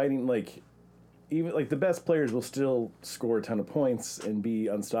more exciting. Like even like the best players will still score a ton of points and be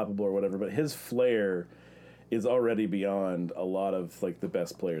unstoppable or whatever, but his flair is already beyond a lot of like the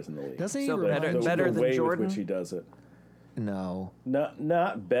best players in the league. Doesn't he So remind better- me- better the than way Jordan? with which he does it. No,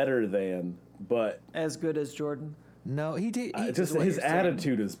 Not better than, but As good as Jordan. no, he did. He, just what his you're saying.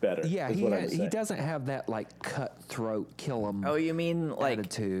 attitude is better. yeah, is he what I'm had, he saying. doesn't have that like cutthroat, kill him. Oh, you mean like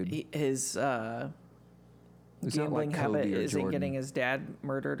Attitude. his He's not gambling like habit Kobe or isn't Jordan. getting his dad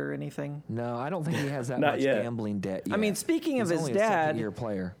murdered or anything? No, I don't think he has that Not much yet. gambling debt yet. I mean, speaking of He's his only dad- a second-year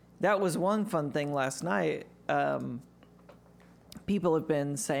player. That was one fun thing last night. People have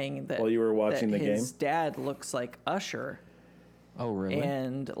been saying that While you were watching that the his game? dad looks like Usher. Oh, really?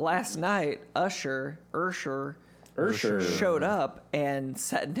 And last night, Ursher Ursher. showed up and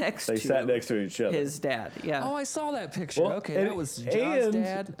sat next They to sat next to each other. his dad. Yeah. Oh, I saw that picture. Well, okay, and- that was John's and-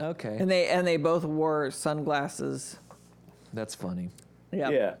 dad. Okay, and they both wore sunglasses. that's funny. Yeah.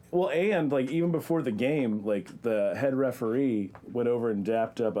 Yeah. Well, and like even before the game, like the head referee went over and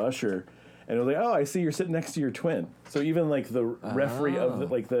dapped up Usher, and it was like, "Oh, I see you're sitting next to your twin." So even like the referee of the,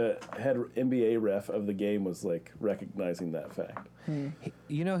 like the head NBA ref of the game was like recognizing that fact.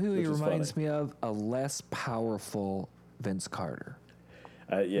 You know who he Which is reminds me of? A less powerful Vince Carter.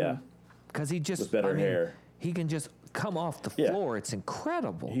 Yeah. Because he just With better I mean, hair. He can just come off the Yeah. floor. It's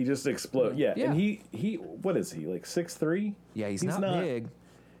incredible. He just exploded. Yeah. Yeah. And he what is he like 6'3"? yeah, he's not big.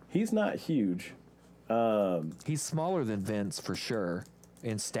 He's not huge. He's smaller than Vince for sure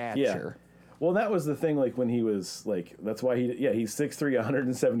in Yeah. stature. Well, that was the thing. Like when he was like, that's why he's 6'3",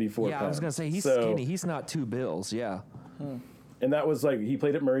 174 Yeah, pounds. I was gonna say he's So- skinny. He's not 2 bills. Yeah. And that was like he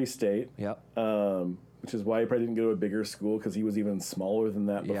played at Murray State. Yep. Which is why he probably didn't go to a bigger school because he was even smaller than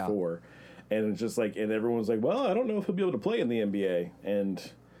that Yeah. before. And it's just like, and everyone was like, well, I don't know if he'll be able to play in the NBA. And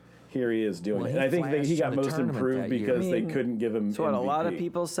here he is doing Well, it. he And I think that he flashed got in the most tournament improved that year. because I they mean, couldn't give him That's what a lot of MVP.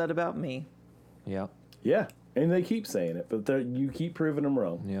 people said about me. Yep. Yeah, and they keep saying it, but you keep proving them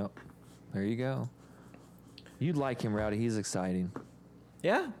wrong. Yep. There you go. You'd like him, Rowdy. He's exciting.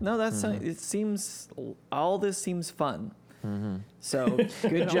 Yeah. No, that's it. Seems all this seems fun. So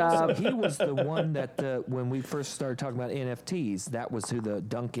good job. He was the one that when we first started talking about NFTs, that was who the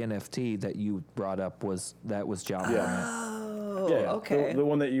Dunk NFT that you brought up was. That was John Yeah. Bryant. Oh, Yeah, okay. the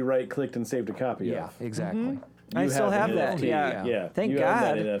one that you right-clicked and saved a copy Yeah, of. exactly. I You still have have an that. NFT. Yeah. Yeah. Thank You own God.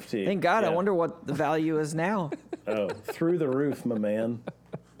 that NFT. Thank God. I Yeah. wonder what the value is now. Oh, through the roof, my man.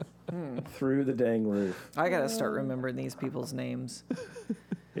 Through the dang roof. I gotta start remembering these people's names.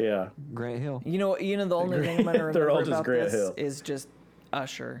 Yeah. Grant Hill. You know. The only thing I'm gonna remember They're all just about Grant this Hill. is just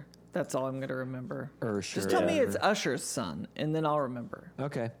Usher. That's all I'm gonna remember. Ursher. Just tell me Yeah. it's Usher's son, and then I'll remember.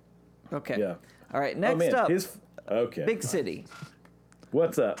 Okay. Okay. Yeah. All right. Oh, Next man. up, Okay. big city,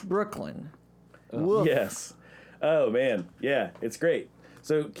 What's up? Brooklyn. Woof. Yes. Oh, man. Yeah, it's great.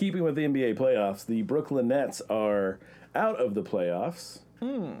 So, keeping with the NBA playoffs, the Brooklyn Nets are out of the playoffs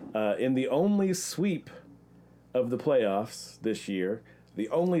in the only sweep of the playoffs this year, the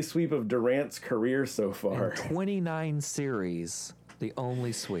only sweep of Durant's career so far. 29 series, the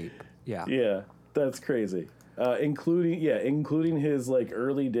only sweep. Yeah. Yeah, that's crazy. Including his like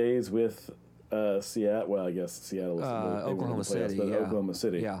early days with Seattle. Well, I guess Seattle was they weren't in the Oklahoma playoffs, City. but Yeah. Oklahoma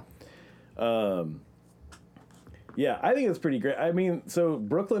City. Yeah. Yeah, I think it's pretty great. I mean, so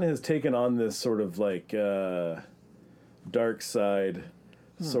Brooklyn has taken on this sort of like dark side,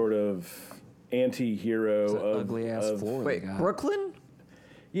 sort of anti-hero It's an of ugly ass of- floor. Wait, they got. Brooklyn?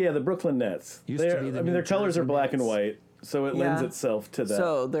 Yeah, the Brooklyn Nets. Used to They're- be the I mean, New their colors Jersey are black and Nets. white, so it lends Yeah. itself to that.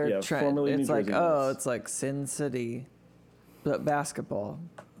 So they're yeah, formerly it's New like Jersey Nets. it's like Sin City, but basketball.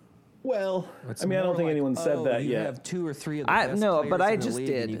 Well, It's I mean, I don't more think like, anyone said that you yet. have 2 or 3 of the I best no, players but I in the just league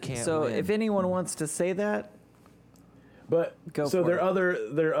and you did. can't So win. if anyone wants to say that, But Go so for their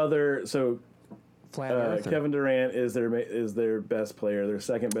it. other so Flat Earther. Kevin Durant is their best player. Their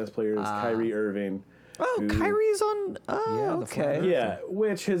second best player is Kyrie Irving. oh, who- Kyrie's on. Oh, Yeah, the flat okay. earth. Yeah,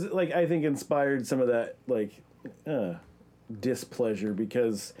 which has like I think inspired some of that like displeasure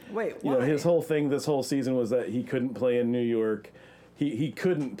because Wait, you know why? his whole thing this whole season was that he couldn't play in New York. He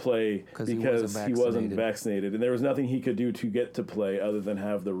couldn't play 'Cause he because wasn't he wasn't vaccinated. vaccinated, and there was nothing he could do to get to play other than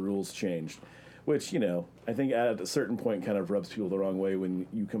have the rules changed. Which, you know, I think at a certain point kind of rubs people the wrong way when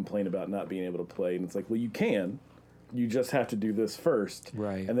you complain about not being able to play. And it's like, well, you can. You just have to do this first.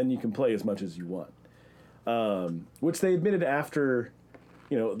 Right. And then you can play as much as you want. Which they admitted after,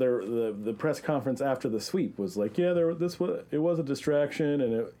 you know, the press conference after the sweep was like, yeah, it was a distraction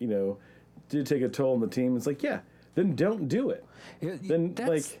and it, you know, did take a toll on the team. It's like, yeah, then don't do it. Then,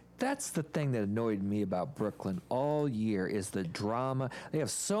 That's the thing that annoyed me about Brooklyn all year is the drama. They have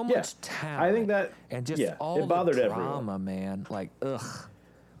so Yeah. much talent. I think that- and just yeah, all it bothered the everyone. drama, man. Like, ugh.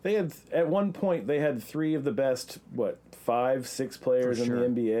 They had, at one point, they had 3 of the best, 5, 6 players in sure. the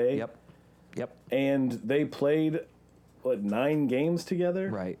NBA. Yep. Yep. And they played, 9 games together?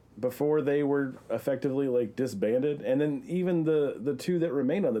 Right. Before they were effectively, disbanded. And then even the 2 that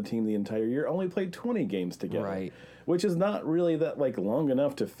remained on the team the entire year only played 20 games together. Right. Which is not really that, long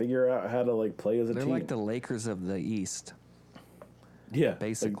enough to figure out how to, play as a They're team. like the Lakers of the East. Yeah.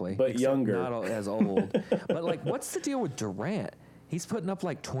 Basically. But except younger. Not as old. But, what's the deal with Durant? He's putting up,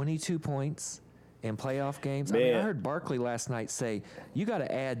 22 points in playoff games. I mean, I Man. heard Barkley last night say, you got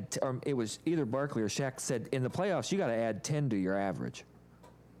to add, or it was either Barkley or Shaq said, in the playoffs, you got to add 10 to your average.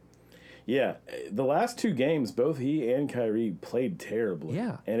 Yeah, the last 2 games, both he and Kyrie played terribly.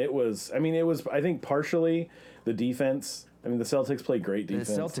 Yeah. And it was, I think, partially the defense. I mean, the Celtics play great defense.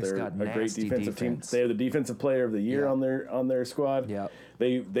 Celtics They're got a great nasty defensive defense. team. They are the defensive player of the year Yeah. on their squad. Yeah.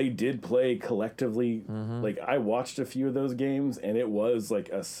 They did play collectively. I watched a few of those games, and it was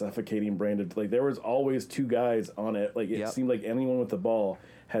a suffocating brand of there was always 2 guys on it. It Yep. seemed like anyone with the ball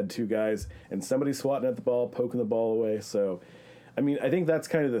had 2 guys, and somebody swatting at the ball, poking the ball away. So. I think that's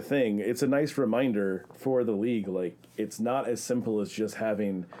kind of the thing. It's a nice reminder for the league. It's not as simple as just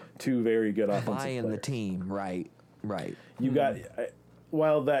having 2 very good offensive Buying players. the team, right. You got,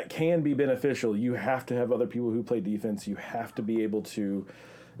 while that can be beneficial, you have to have other people who play defense. You have to be able to,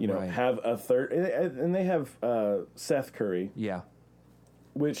 Right. have a third. And they have Seth Curry, Yeah.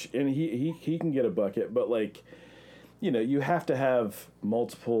 and he can get a bucket, but you have to have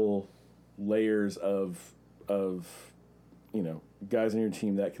multiple layers of guys on your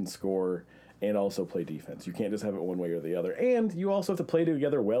team that can score and also play defense. You can't just have it one way or the other. And you also have to play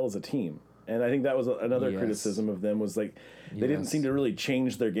together well as a team. And I think that was another Yes. criticism of them was they didn't seem to really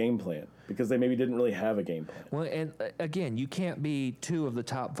change their game plan because they maybe didn't really have a game plan. Well, and again, you can't be 2 of the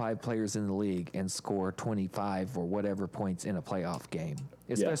top 5 players in the league and score 25 or whatever points in a playoff game,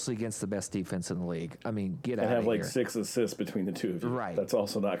 especially against the best defense in the league. I mean, get And out have of here. 6 assists between the 2 of you. Right. That's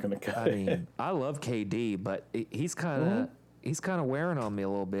also not going to cut I it. mean, I love KD, but he's kind of wearing on me a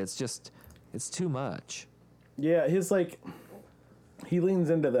little bit. It's too much. Yeah, his he leans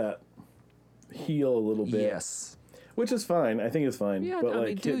into that heel a little bit. Yes. Which is fine. I think it's fine. Yeah, but I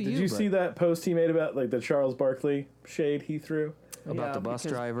mean, did you but- see that post he made about the Charles Barkley shade he threw? About the bus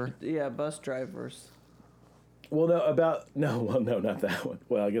driver. Yeah, bus drivers. Well, no, not that one.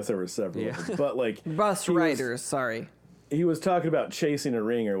 Well, I guess there were several. Yeah. Of them. But Bus he was- riders, sorry. he was talking about chasing a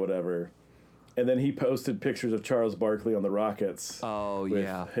ring or whatever, and then he posted pictures of Charles Barkley on the Rockets. Oh, with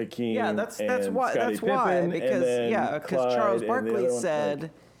yeah. Hakeem. Yeah, that's and why Scottie that's why Pippen, because and then because Clyde and the other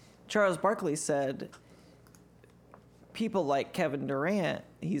one, Charles Barkley said people like Kevin Durant,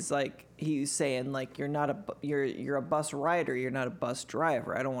 he's saying you're a bus rider, you're not a bus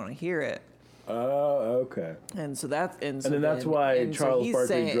driver. I don't want to hear it. Oh, okay. And so that's And then that's why Charles he's Barkley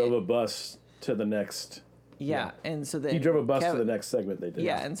saying- drove a bus to the next. Yeah, and so then He drove a bus Kevin, to the next segment they did.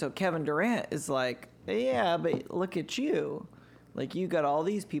 Yeah, and so Kevin Durant is like, yeah, but look at you. You got all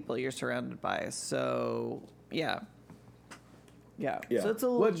these people you're surrounded by. So, yeah. Yeah. Yeah. So it's a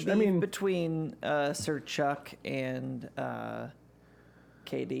little Which, beef between Sir Chuck and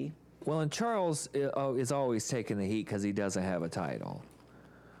KD. Well, and Charles is always taking the heat because he doesn't have a title.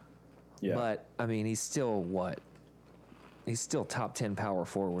 Yeah. But, I mean, he's still what? He's still top 10 power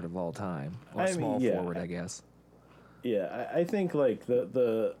forward of all time. Or small forward, I guess. Yeah, I think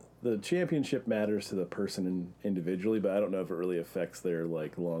the championship matters to the person individually, but I don't know if it really affects their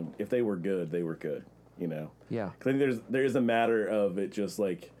long. If they were good, they were good. Yeah. 'Cause I think there is a matter of it just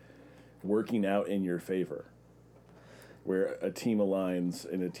working out in your favor, where a team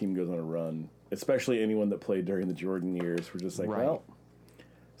aligns and a team goes on a run. Especially anyone that played during the Jordan years, we're just Right. well,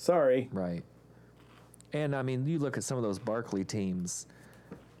 sorry. Right. And, I mean, you look at some of those Barkley teams.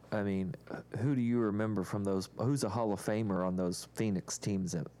 I mean, who do you remember from those? Who's a Hall of Famer on those Phoenix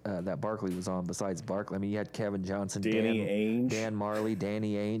teams that Barkley was on besides Barkley? I mean, you had Kevin Johnson, Danny Ainge. Dan Marley,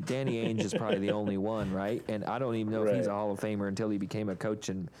 Danny Ainge. Danny Ainge is probably the only one, right? And I don't even know if he's a Right. Hall of Famer until he became a coach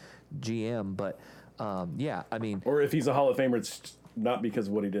and GM. But, yeah, I mean, Or if he's a Hall of Famer, it's not because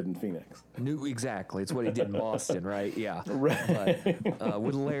of what he did in Phoenix. exactly. It's what he did in Boston, right? Yeah. Right. But,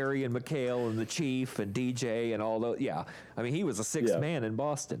 with Larry and McHale and the Chief and DJ and all those. Yeah. I mean, he was a sixth Yeah. man in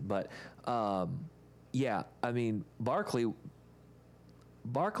Boston. But, yeah, I mean, Barkley,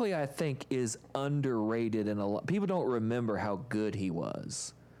 I think, is underrated in a lot. People don't remember how good he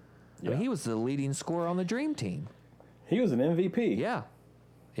was. I mean, Yeah. he was the leading scorer on the Dream Team. He was an MVP. Yeah.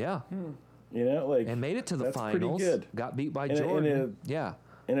 Yeah. And made it to the that's pretty finals. good. Got beat by In a- in Jordan. Yeah.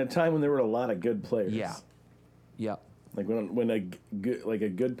 in a time when there were a lot of good players. Yeah. Yeah. When a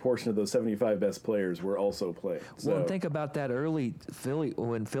good portion of those 75 best players were also playing. So, Well, and think about that early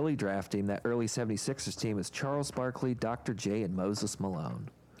Philly drafting, that early 76ers team is Charles Barkley, Dr. J, and Moses Malone.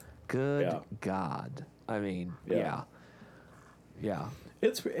 Good Yeah. God. I mean, Yeah. yeah.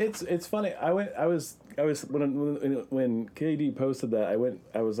 It's funny. I was when KD posted that,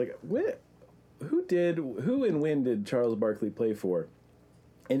 I was like, who and when did Charles Barkley play for?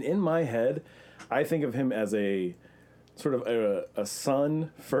 And in my head, I think of him as a sort of a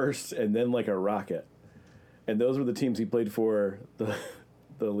Sun first and then like a Rocket. And those were the teams he played for the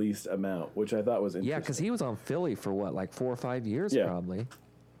least amount, which I thought was interesting. Yeah, because he was on Philly for what, like 4 or 5 years, Yeah. probably.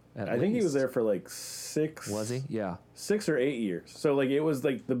 I think he was there for like 6. Was he? Yeah. 6 or 8 years. So like it was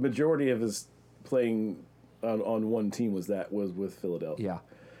like the majority of his playing on one team was with Philadelphia. Yeah.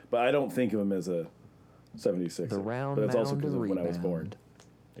 But I don't think of him as a 76. The round But that's also mound because of of when I was born. rebound.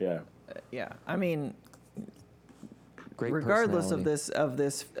 Yeah. Yeah, I mean, Great regardless of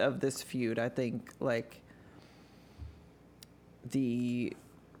personality. this feud, I think like the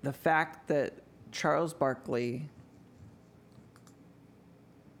fact that Charles Barkley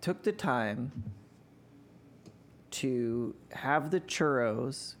took the time to have the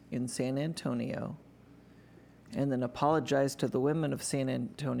churros in San Antonio and then apologize to the women of San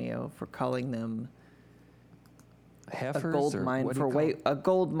Antonio for calling them Heifers, a gold or mine what do for you call Weight it? a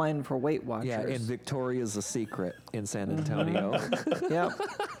gold mine for Weight Watchers. Yeah, and Victoria's a Secret in San Antonio. Yep.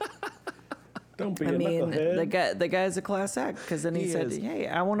 Don't be I a mean, knucklehead. the guy's a class act because then he He said, is. "Hey,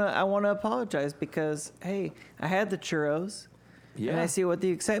 I wanna apologize because hey, I had the churros, Yeah. and I see what the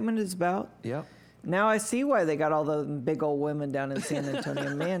excitement is about. Yep. Now I see why they got all the big old women down in San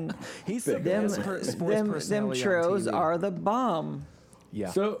Antonio. Man, He's Big the them best sports them personality on churros TV. are the bomb. Yeah.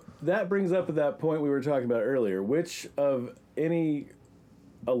 So that brings up at that point we were talking about earlier. Which of any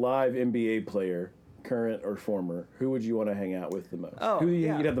alive NBA player, current or former, who would you want to hang out with the most? Oh, who do you yeah.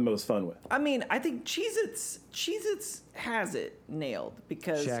 think you'd have the most fun with? I mean, I think Cheez-Its has it nailed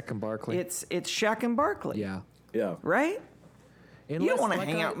because Shaq and Barkley. It's Shaq and Barkley. Yeah. Yeah. Right? You don't want to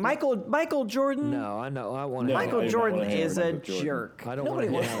hang out. Michael Jordan. No, I know. I want to. No, hang Michael out. I don't Jordan wanna hang out is with a Michael Jordan. jerk. I don't Nobody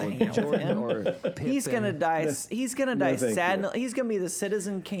want wants to to hang hang out out with with Jordan him. or Pippen. He's gonna die. He's gonna die thank sad. you. He's gonna be the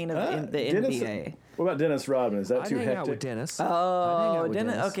Citizen Kane of the Dennis- NBA. What about Dennis Rodman? Is that I'd too hang hectic? out with Dennis. I'd hang Oh, out with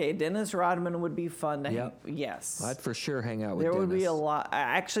Dennis. Okay, Dennis Rodman would be fun to Yep. hang. Yes, I'd for sure hang out with there Dennis. would be a lot. I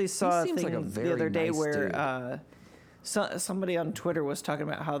actually saw a seems thing like a the very other day nice where dude. somebody on Twitter was talking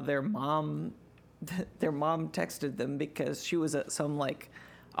about how their mom texted them because she was at some like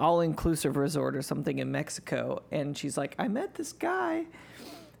all-inclusive resort or something in Mexico, and she's like, I met this guy,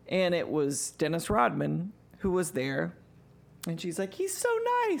 and it was Dennis Rodman who was there, and she's like, he's so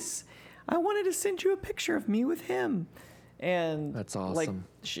nice. I wanted to send you a picture of me with him, and That's like awesome.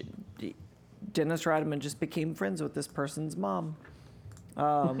 Dennis Rodman just became friends with this person's mom.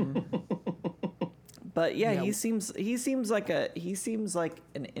 But yeah, Yeah. he seems like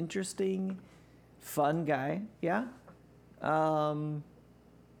an interesting, fun guy. Yeah. I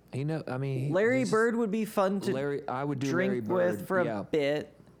mean, Larry he's- Bird would be fun to Larry, I would do Larry drink Bird. with for yeah. a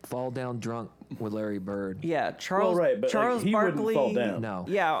bit. Fall down drunk with Larry Bird. Yeah, Charles. right, but, like, Charles he wouldn't Barkley. fall down. No.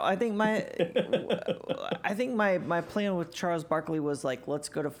 Yeah, I think my plan with Charles Barkley was like, let's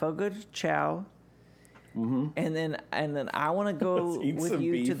go to Fogo de Chao, and then I want to go Let's eat with some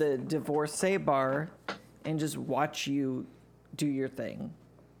you to beef. the divorcee bar, and just watch you do your thing.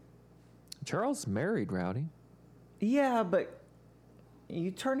 Charles married, Rowdy. Yeah, but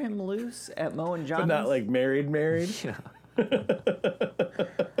you turn him loose at Mo and John's. But not like married. Yeah.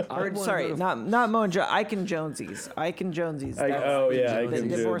 Or, sorry, not Mo and Ike and Jonesy's. Ike and Jonesy's. That's yeah, Ike the and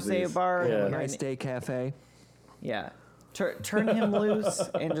divorcee Jonesy's. bar. Yeah. and- Nice Day Cafe. Yeah, turn him loose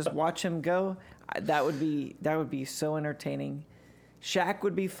and just watch him go. That would be so entertaining. Shaq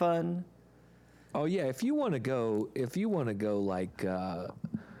would be fun. Oh yeah, if you want to go like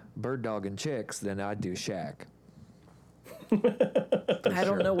bird dog and chicks, then I'd do Shaq. I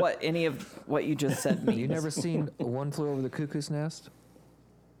don't know what any of what you just said means. You never seen One Flew Over the Cuckoo's Nest?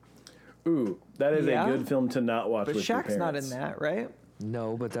 Ooh, that is Yeah. a good film to not watch But with your Shaq's not in parents. that, right?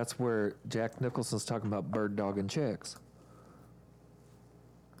 No, but that's where Jack Nicholson's talking about bird dog and chicks.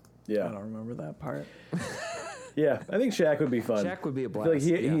 I Yeah, don't remember that part. yeah. I think Shaq would be fun. Shaq would be a I feel like blast.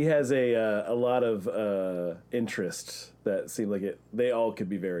 he yeah. has a lot of interests that seem like they all could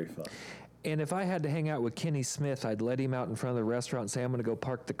be very fun. And if I had to hang out with Kenny Smith, I'd let him out in front of the restaurant and say, I'm going to go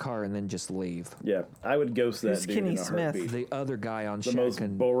park the car and then just leave. Yeah, I would ghost that Who's dude Kenny in a Smith? heartbeat. The other guy on The Shaq most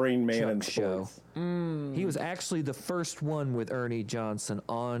and boring man in Chuck's show. sports. He was actually the first one with Ernie Johnson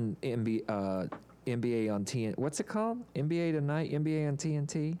on NBA on TNT. What's it called? NBA Tonight? NBA on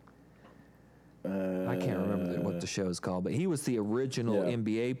TNT? I can't remember what the show's called, but he was the original Yeah.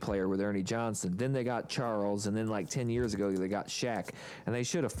 NBA player with Ernie Johnson. Then they got Charles, and then like 10 years ago they got Shaq, and they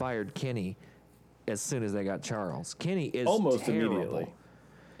should have fired Kenny as soon as they got Charles. Kenny is Almost terrible. immediately.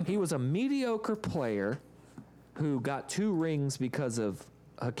 He was a mediocre player who got 2 rings because of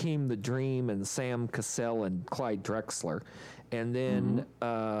Hakeem the Dream and Sam Cassell and Clyde Drexler. And then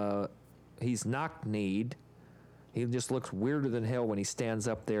he's knock-kneed. He just looks weirder than hell when he stands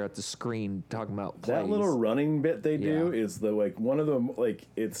up there at the screen talking about plays. That little running bit they do is the one of them,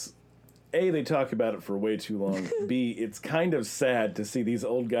 it's A, they talk about it for way too long. B, it's kind of sad to see these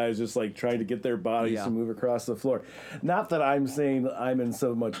old guys just trying to get their bodies to move across the floor. Not that I'm saying I'm in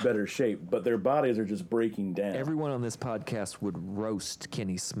so much better shape, but their bodies are just breaking down. Everyone on this podcast would roast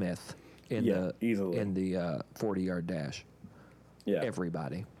Kenny Smith in the 40-yard dash. Yeah.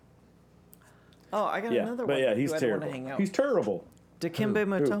 Everybody. Oh, I got another but one. yeah, he's who I'd terrible. wanna hang out. He's terrible. Dikembe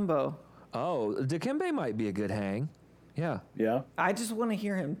Mutombo. Oh, Dikembe might be a good hang. Yeah. Yeah. I just want to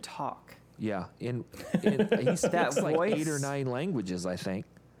hear him talk. Yeah. He speaks like voice? 8 or 9 languages, I think.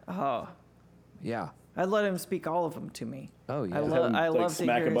 Oh, Yeah. I'd let him speak all of them to me. Oh, yeah. I Have love. him, I love to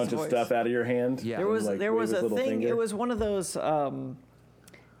smack hear a bunch his of voice. stuff out of your hand. Yeah. There was and, there was wave a his little thing. finger. It was one of those.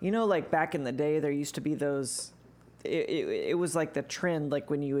 Like back in the day, there used to be those. It was like the trend, like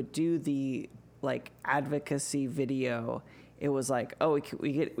when you would do the advocacy video. It was like, oh,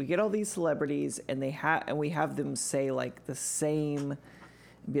 we get all these celebrities, and we have them say like the same,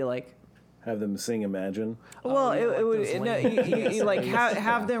 be like. Have them sing Imagine. Well, yeah, it like would those you like have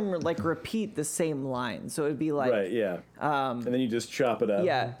Yeah. them repeat the same line, so it'd be like Right, yeah. And then you just chop it up.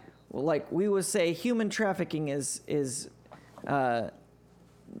 yeah, well, like we would say, human trafficking is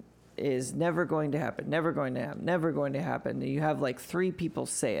never going to happen, never going to happen, never going to happen. And you have 3 people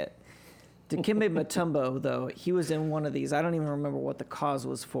say it. Dikembe Mutombo, though, he was in one of these. I don't even remember what the cause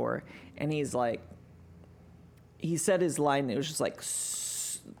was for, and he said his line. It was just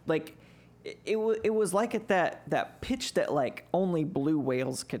it was like at that pitch that only blue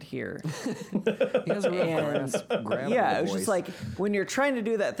whales could hear. He has a real And gravelly yeah, it was voice. just like when you're trying to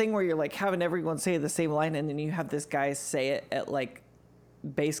do that thing where you're having everyone say the same line, and then you have this guy say it at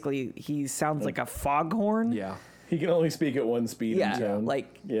basically he sounds like a foghorn. Yeah. He can only speak at one speed Yeah, and tone.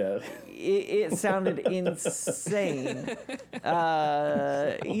 Yeah. it sounded insane.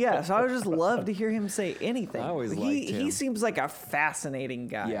 Yeah, so I would just love to hear him say anything. I always liked he him. seems like a fascinating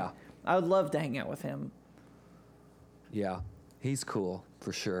guy. Yeah. I would love to hang out with him. Yeah. He's cool,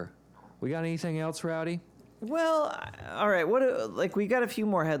 for sure. We got anything else, Rowdy? Well, all right. We got a few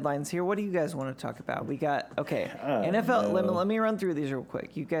more headlines here. What do you guys want to talk about? We got NFL. no. Let me run through these real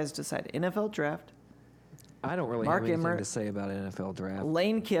quick. You guys decide. NFL draft. I don't really Mark have anything Emmert. to say about NFL draft.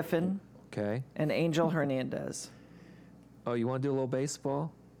 Lane Kiffin Okay. and Angel Hernandez. Oh, you want to do a little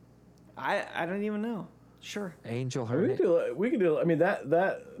baseball? I don't even know. Sure. Angel We Hernandez. could do. I mean,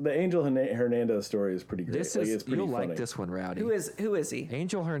 the Angel Hernandez story is pretty great. This it's is pretty you'll funny. like this one, Rowdy. Who is he?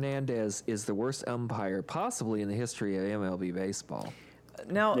 Angel Hernandez is the worst umpire possibly in the history of MLB baseball.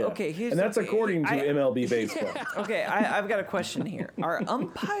 Now, Yeah. okay, here's and that's okay, according to I- MLB baseball. Okay, I've got a question here. Are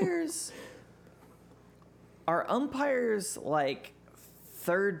umpires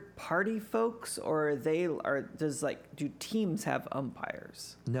third party folks, or do teams have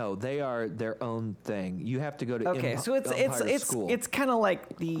umpires? No, they are their own thing. You have to go to Okay, so umpire school. it's kind of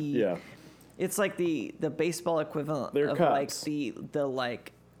like the Yeah. It's like the baseball equivalent They're of cops. the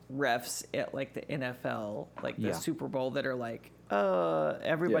refs at the NFL, the Yeah. Super Bowl, that are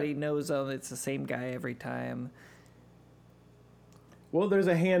everybody Yeah. knows them. It's the same guy every time. Well, there's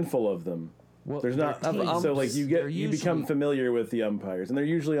a handful of them. Well, There's not they're teams. so They're you become usually- familiar with the umpires, and they're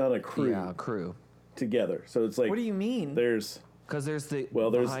usually on a crew Yeah, crew. together. So it's like What do you mean? there's Because there's there's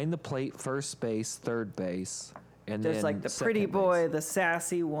behind the plate, first base, third base, and There's then the second pretty base. boy, the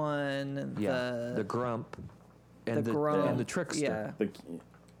sassy one, Yeah, the grump, and the the grump, and the trickster.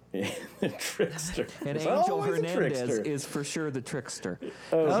 the trickster. And It's Angel always a Hernandez trickster. is for sure the trickster.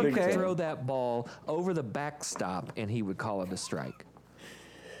 Oh, big Okay. time. Throw that ball over the backstop, and he would call it a strike.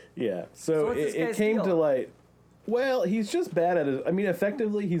 Yeah. So So what's this it guy's came deal? to light. Well, he's just bad at it. I mean,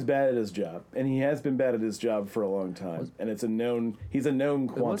 effectively, he's bad at his job, and he has been bad at his job for a long time. And he's a known It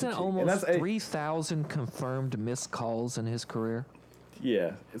quantity. wasn't And almost that's 3,000 confirmed missed calls in his career.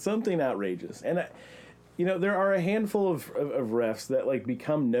 Yeah, it's something outrageous. And there are a handful of refs that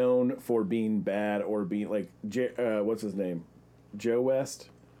become known for being bad or being what's his name, Joe West.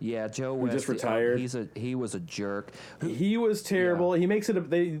 Yeah, Joe West. just retired. He was a jerk. He was terrible. He makes it.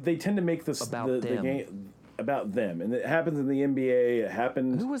 They tend to make this About the them. game about them, and it happens in the NBA. It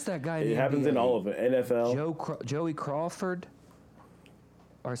happens. Who was that guy in It the happens in NBA? all of it. NFL. Joey Crawford,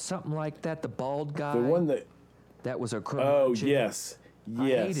 or something like that. The bald guy. The one that. that was a Oh curmudgeon. yes,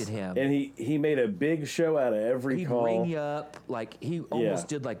 Yes. I hated him. And he made a big show out of every He'd call. ring you up like he almost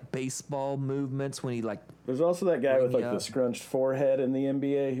did like baseball movements when he like. There's also that guy with Ring like you the up. scrunched forehead in the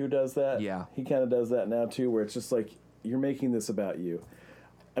NBA who does that. Yeah. He kind of does that now too, where it's just like you're making this about you.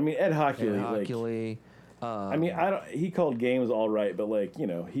 I mean, Ed Hockley. Hockley. I mean, he called games all right, but like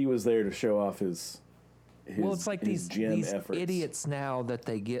he was there to show off his Well, it's like his these efforts. idiots now that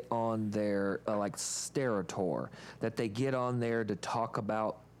they get on their like Sterator, that they get on there to talk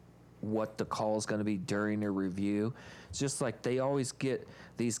about what the call is going to be during a review. It's just like they always get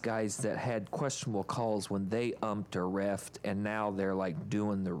these guys that had questionable calls when they umped or refed, and now they're like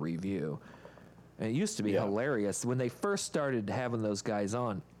doing the review. And it used to be hilarious when they first started having those guys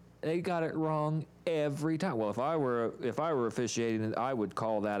on. They got it wrong every time. Well, if I were officiating, I would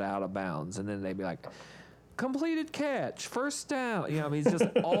call that out of bounds, and then they'd be like, completed catch, first down. I mean, it's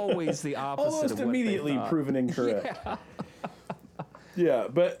just always the opposite. Almost of what immediately they thought. proven incorrect. Yeah,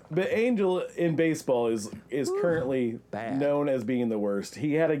 but Angel in baseball is currently Bad. known as being the worst.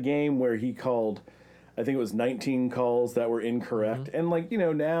 He had a game where he called, I think it was 19 calls that were incorrect, and like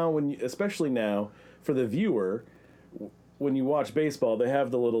now especially now for the viewer, when you watch baseball, they have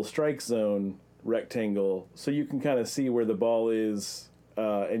the little strike zone rectangle, so you can kind of see where the ball is,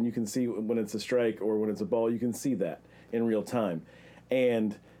 and you can see when it's a strike or when it's a ball. You can see that in real time,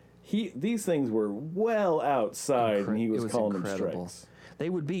 and these things were well outside, and he was calling incredible. them strikes. They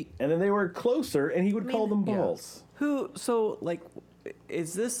would be. And then they were closer, and he would call them yeah. balls. So like,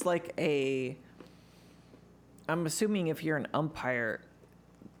 is this like I'm assuming if you're an umpire,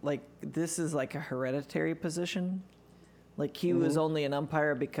 like this is like a hereditary position? Like he was only an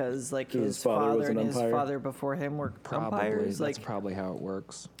umpire because like his father was an and his umpire? father before him were Probably. umpires? That's Like, probably how it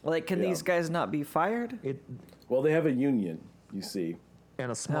works. can Yeah. these guys not be fired? Well, they have a union, you see.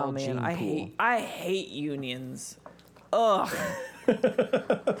 And a small Oh man, gene pool. I hate unions. Ugh.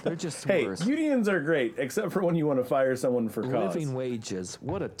 They're just Hey, worse. unions are great, except for when you want to fire someone for cause. Living wages.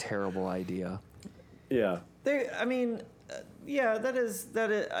 What a terrible idea. Yeah. I mean, yeah,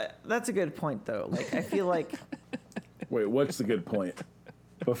 that's a good point though. Like I feel like Wait, what's the good point?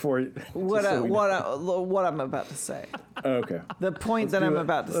 Before what just so we know. what I'm about to say. Okay. The point Let's that do I'm it.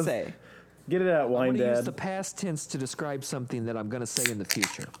 about to Let's- say. Get it out, I'm wine going to use dad. the past tense to describe something that I'm going to say in the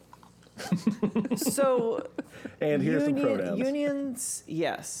future. So And here's some pronouns. Unions,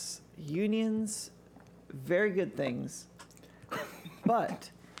 yes. Unions, very good things.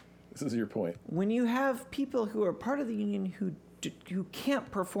 But This is your point. when you have people who are part of the union who can't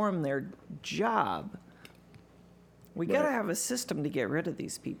perform their job, we got to Right. have a system to get rid of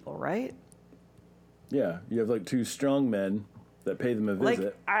these people, right? Yeah, you have like two strong men that pay them a visit.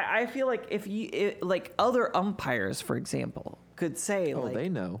 Like I feel like like other umpires, for example, could say Oh, like, they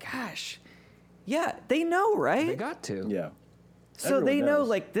know. Gosh, yeah, they know, right? They got to. Yeah. So Everyone they know, knows.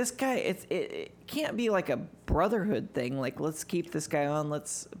 like, this guy, it can't be like a brotherhood thing. Like, let's keep this guy on.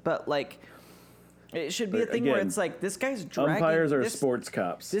 But like, it should be a But thing where again, it's like this guy's dragging. Umpires are this, sports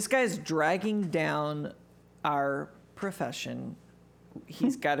cops. This guy's dragging down our profession.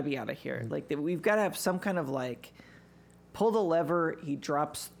 He's got to be out of here. Like, we've got to have some kind of like, pull the lever. He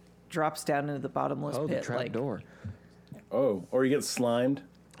drops down into the bottomless Oh, pit. the trap like, door. Oh, or he gets slimed.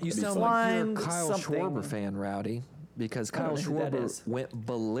 You That'd be sound fun. like you're a Slimed Kyle something. Schwarber fan, Rowdy, because don't Kyle know who that Schwarber is. went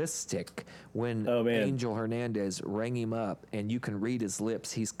ballistic when Oh, man. Angel Hernandez rang him up, and you can read his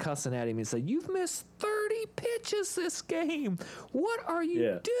lips. He's cussing at him. He said, "You've missed 30 pitches this game. What are you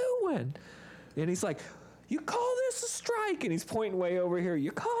Yeah. doing?" And he's like, "You call this a strike?" And he's pointing way over here.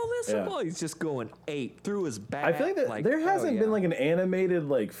 "You call this Yeah. a ball?" He's just going ape through his back. I feel like that there hasn't oh, been yeah. like an animated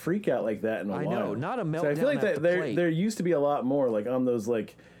like freak out like that in a I while. know, not a So I meltdown feel like at that the there plate. there used to be a lot more like on those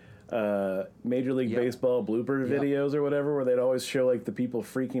like Major League Yep. Baseball blooper Yep. videos or whatever, where they'd always show like the people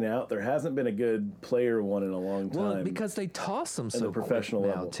freaking out. There hasn't been a good player one in a long time. Well, because they toss them so the professional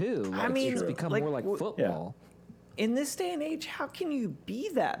quick now level. too. I Like, mean, it's become like, more like football. in this day and age, how can you be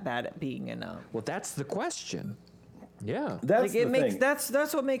that bad at being an ump? Well, that's the question. Yeah. that's Like the it makes thing.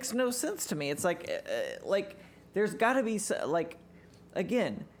 that's what makes no sense to me. It's like there's got to be like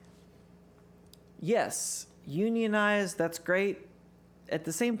again. Yes, unionized. That's great. At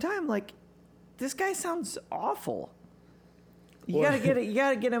the same time, like this guy sounds awful. You Well- gotta get it. You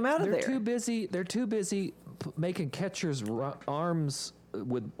gotta get him out of They're there. too busy. They're too busy making catchers' arms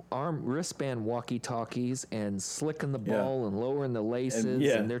with wristband walkie-talkies and slicking the Yeah. ball and lowering the laces.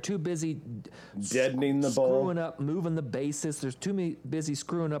 yeah. And they're too busy Deadening the ball. screwing up, moving the bases. They're too busy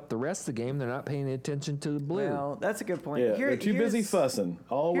screwing up the rest of the game. They're not paying attention to the blue. Well, that's a good point. Yeah, they're too busy here's- fussing.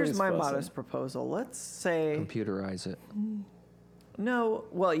 Always Here's my fussing. modest proposal. Let's say Computerize it. No,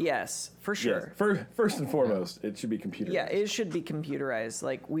 well, yes, for sure. Yes. First and foremost, it should be computerized. Yeah, it should be computerized.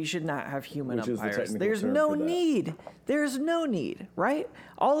 Like, we should not have human Which is the umpires. technical There's term no for that. need. There's no need, right?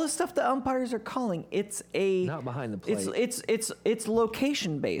 All the stuff the umpires are calling, it's a Not behind the plate. It's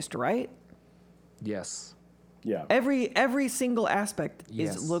location based, right? Yes. Yeah. Every single aspect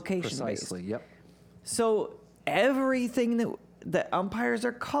Yes. is location Precisely. based. Yep. So everything that umpires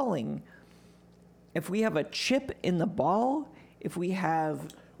are calling, if we have a chip in the ball, if we have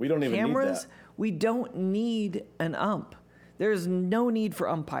We don't even need cameras, that. we don't need an ump. There's no need for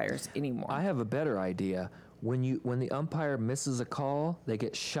umpires anymore. I have a better idea. When the umpire misses a call, they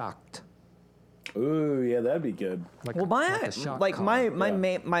get shocked. Ooh, yeah, that'd be good. Like well, like a shock like collar.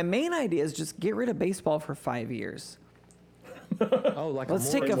 my main idea is just get rid of baseball for 5 years. Oh, like Let's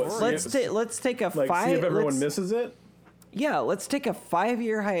a take a moratorium. let's take a Like, see if everyone let's- misses it. Yeah, let's take a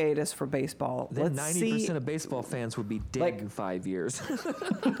 5-year hiatus for baseball. Then Let's 90% see of baseball fans would be dead Like- in 5 years.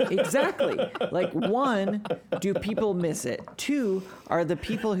 exactly. Like, one, do people miss it? Two, are the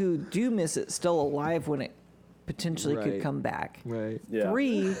people who do miss it still alive when it potentially could Right. come back? Right. Yeah.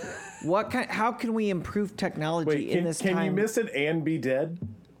 Three, how can we improve technology Wait, in can, this can time? you miss it and be dead?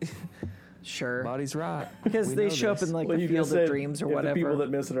 Sure, Body's right. because We they know show up this. in like Well, the you Field just of said Dreams or if whatever. the people that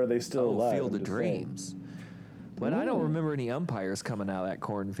miss it, are they still Oh, alive? Field I'm of just saying. Dreams. But I don't remember any umpires coming out of that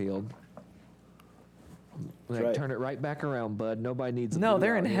cornfield. Like, right. turn it right back around, bud. Nobody needs. a No, blue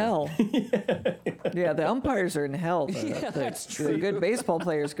they're out in here. hell. Yeah, the umpires are in hell. Yeah, that's The true. good baseball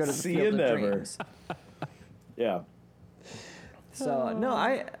players go to the See Field you of never. Dreams. Yeah. So no,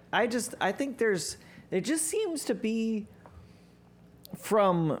 I think there just seems to be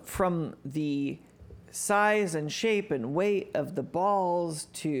from the size and shape and weight of the balls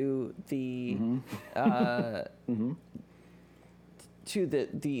to the to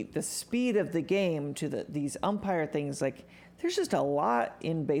the speed of the game to these umpire things. Like, there's just a lot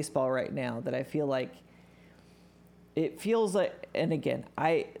in baseball right now that I feel like it feels like. And again,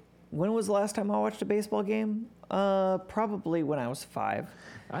 when was the last time I watched a baseball game? Probably when I was 5.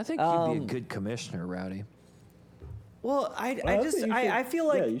 I think you'd be a good commissioner, Rowdy. Well, I think you should- I feel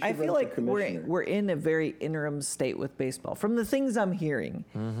like yeah, you should I run feel for like commissioner. we're in a very interim state with baseball. From the things I'm hearing,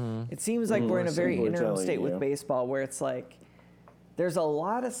 it seems like we're in a very People are interim telling state with you. baseball, where it's like there's a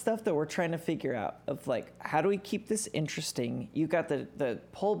lot of stuff that we're trying to figure out of like, how do we keep this interesting? You got the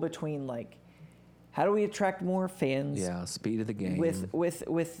pull between like, how do we attract more fans? Yeah, speed of the game.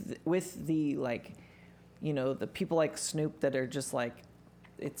 with the like, you know, the people like Snoop that are just like,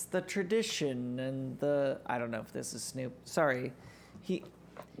 it's the tradition and I don't know if this is Snoop. Sorry,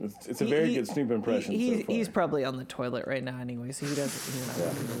 It's a very good Snoop impression so far. He's probably on the toilet right now anyway, so he's not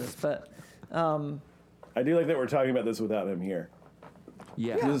listening to this. But I do like that we're talking about this without him here.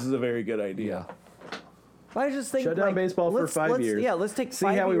 yeah. This is a very good idea. Yeah. I just think Shut down like, baseball for let's- 5 let's- years. Yeah, let's take See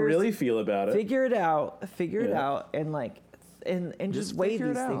 5 how we years, really feel about it. figure it out, Yeah. and like, and just Just weigh figure it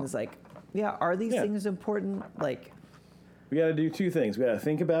these out. things. Like, yeah, are these Yeah. things important? Like, We got to do two things. We got to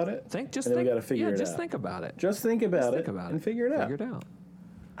think about it. Just and then think. we got to figure yeah, it just out. think about it. Just think about Just it think about and it. figure it out. Figure it out.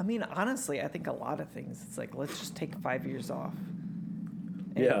 I mean, honestly, I think a lot of things. It's like, let's just take 5 years off.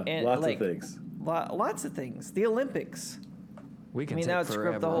 Yeah, lots like, of things. Lots of things. The Olympics. We can I mean, take now it's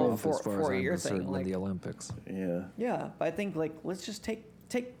forever the whole off as far as 4-year I'm thing, concerned with like- the Olympics. Yeah. Yeah, but I think like let's just take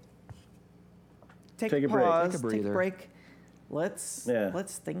Take a a break. pause, Take a take a breather. break. Let's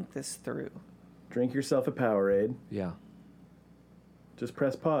think this through. Drink yourself a Powerade. Yeah. Just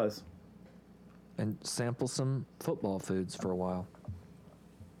press pause. And sample some football foods for a while.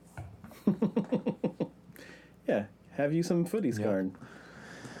 Yeah. Have you some footy scarn?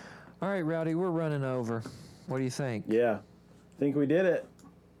 All right, Rowdy, we're running over. What do you think? Yeah. Think we did it.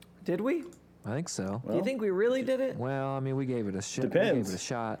 Did we? I think so. Do you think we really did it? Well, I mean, we gave it a shot. We Depends. gave it a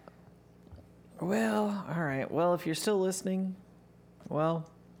shot. Well, all right. Well, if you're still listening, well,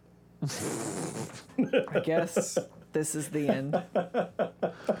 I guess this is the end.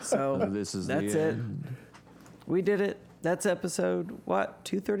 So This is that's the it. end. We did it. That's episode what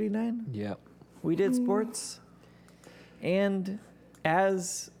 239. Yep. We did sports, and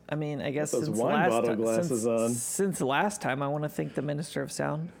I mean, I guess Those since wine last bottle time, glasses on. since last time, I want to thank the Minister of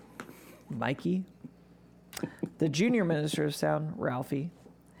Sound, Mikey, the Junior Minister of Sound, Ralphie,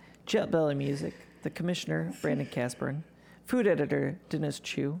 Jet Belly Music, the Commissioner, Brandon Casperin, Food Editor, Dennis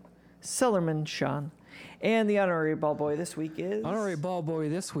Chu, Sellerman, Sean, and the Honorary Ball Boy this week is... Honorary Ball Boy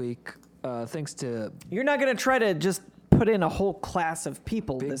this week, thanks to You're not going to try to just put in a whole class of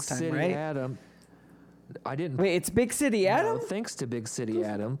people Big this time, City right? Adam. I didn't. Wait, it's Big City Adam? No, thanks to Big City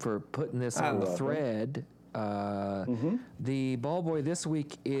Adam for putting this on the Oh. thread. The ball boy this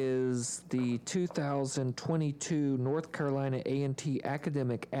week is the 2022 North Carolina A&T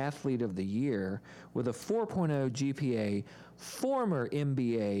Academic Athlete of the Year with a 4.0 GPA, former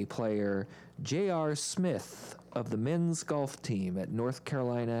NBA player J.R. Smith of the men's golf team at North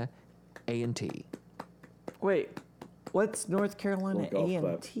Carolina A&T. Wait, what's North Carolina Little golf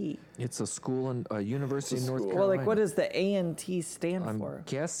clap. A&T? It's a school in University It's a of North school. Carolina. Well, like, what does the A&T stand I'm for?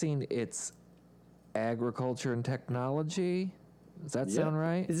 guessing it's agriculture and technology. Does that Yeah. sound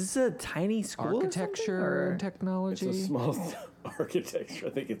right? Is this a tiny school? Architecture and It's technology. a small architecture. I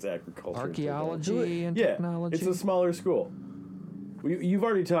think it's agriculture. Archaeology and Yeah, technology. it's a smaller school. You've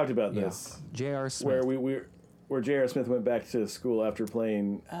already talked about Yeah. this, J.R. Smith. where J.R. Smith went back to school after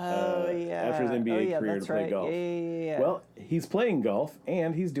playing after his NBA career to play golf. Yeah. Well, he's playing golf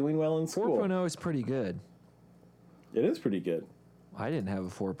and he's doing well in school. 4.0 is pretty good. It is pretty good. I didn't have a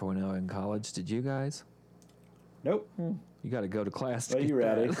 4.0 in college. Did you guys? Nope. You got to go to class to Well, get you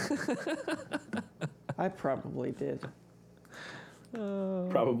ratty. that. I probably did.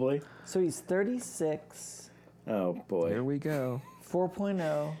 Probably. So he's 36, Oh boy, There we go.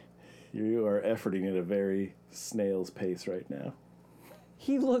 4.0. you are efforting at a very snail's pace right now.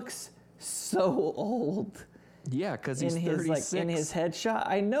 He looks so old Yeah, because he's in his 36. like in his headshot.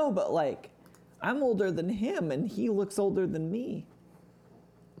 I know, but like I'm older than him, and he looks older than me.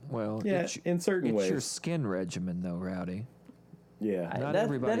 Well, Yeah, in certain it's ways. your skin regimen, though, Rowdy. Yeah, Not That-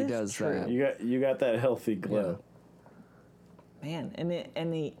 everybody that is does true. that. you got that healthy glow. Man, and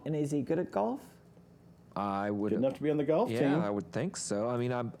is he good at golf? I would. Good enough to be on the golf Yeah, team. I would think so. I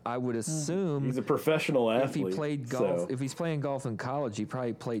mean, I would assume He's a professional if he athlete. played golf, so- if he's playing golf in college, he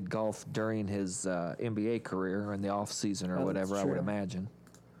probably played golf during his NBA career or in the off season or Oh, that's whatever. I would true. imagine.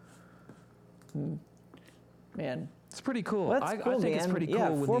 Man, It's pretty cool. well, that's cool, I think man. it's pretty cool yeah,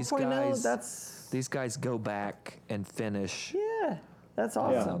 when 4.0. these That's guys go back and finish. yeah, that's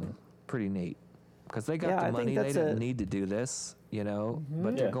awesome. Pretty neat because they got Yeah, I the think money. They that's didn't a- need to do this, you know.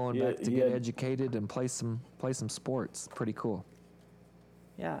 But Yeah, they're going he- back to he get had- educated and play some sports. Pretty cool.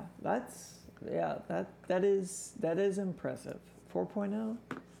 Yeah, that is impressive. 4.0.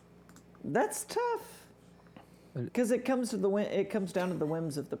 That's tough. Because it comes down to the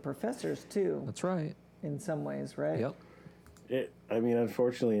whims of the professors too, That's right. in some ways, right? Yep. I mean,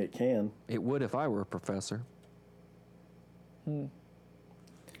 unfortunately, it can. It would if I were a professor. Well,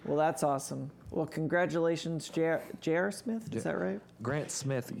 that's awesome. Well, congratulations, J.R. Smith. Is that right? Grant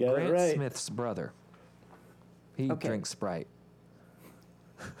Smith. You got it Grant right. Smith's brother. He Okay. drinks Sprite.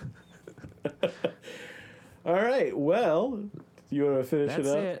 All right. Well, you want to finish That's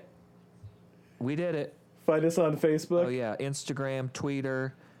it up? it. We did it. Find us on Facebook. Oh yeah, Instagram,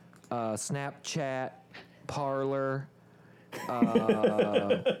 Twitter, Snapchat, Parler.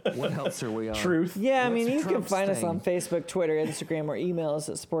 What else are we on? Truth. Yeah, I mean, What's you can Trump's find us thing? on Facebook, Twitter, Instagram, or email us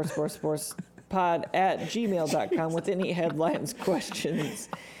at sportsportsportspod@gmail.com with any headlines, questions,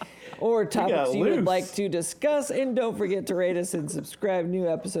 or topics got you would loose. like to discuss. And don't forget to rate us and subscribe. New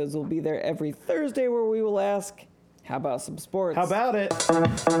episodes will be there every Thursday where we will ask, how about some sports? How about it?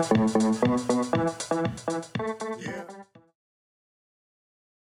 Yeah.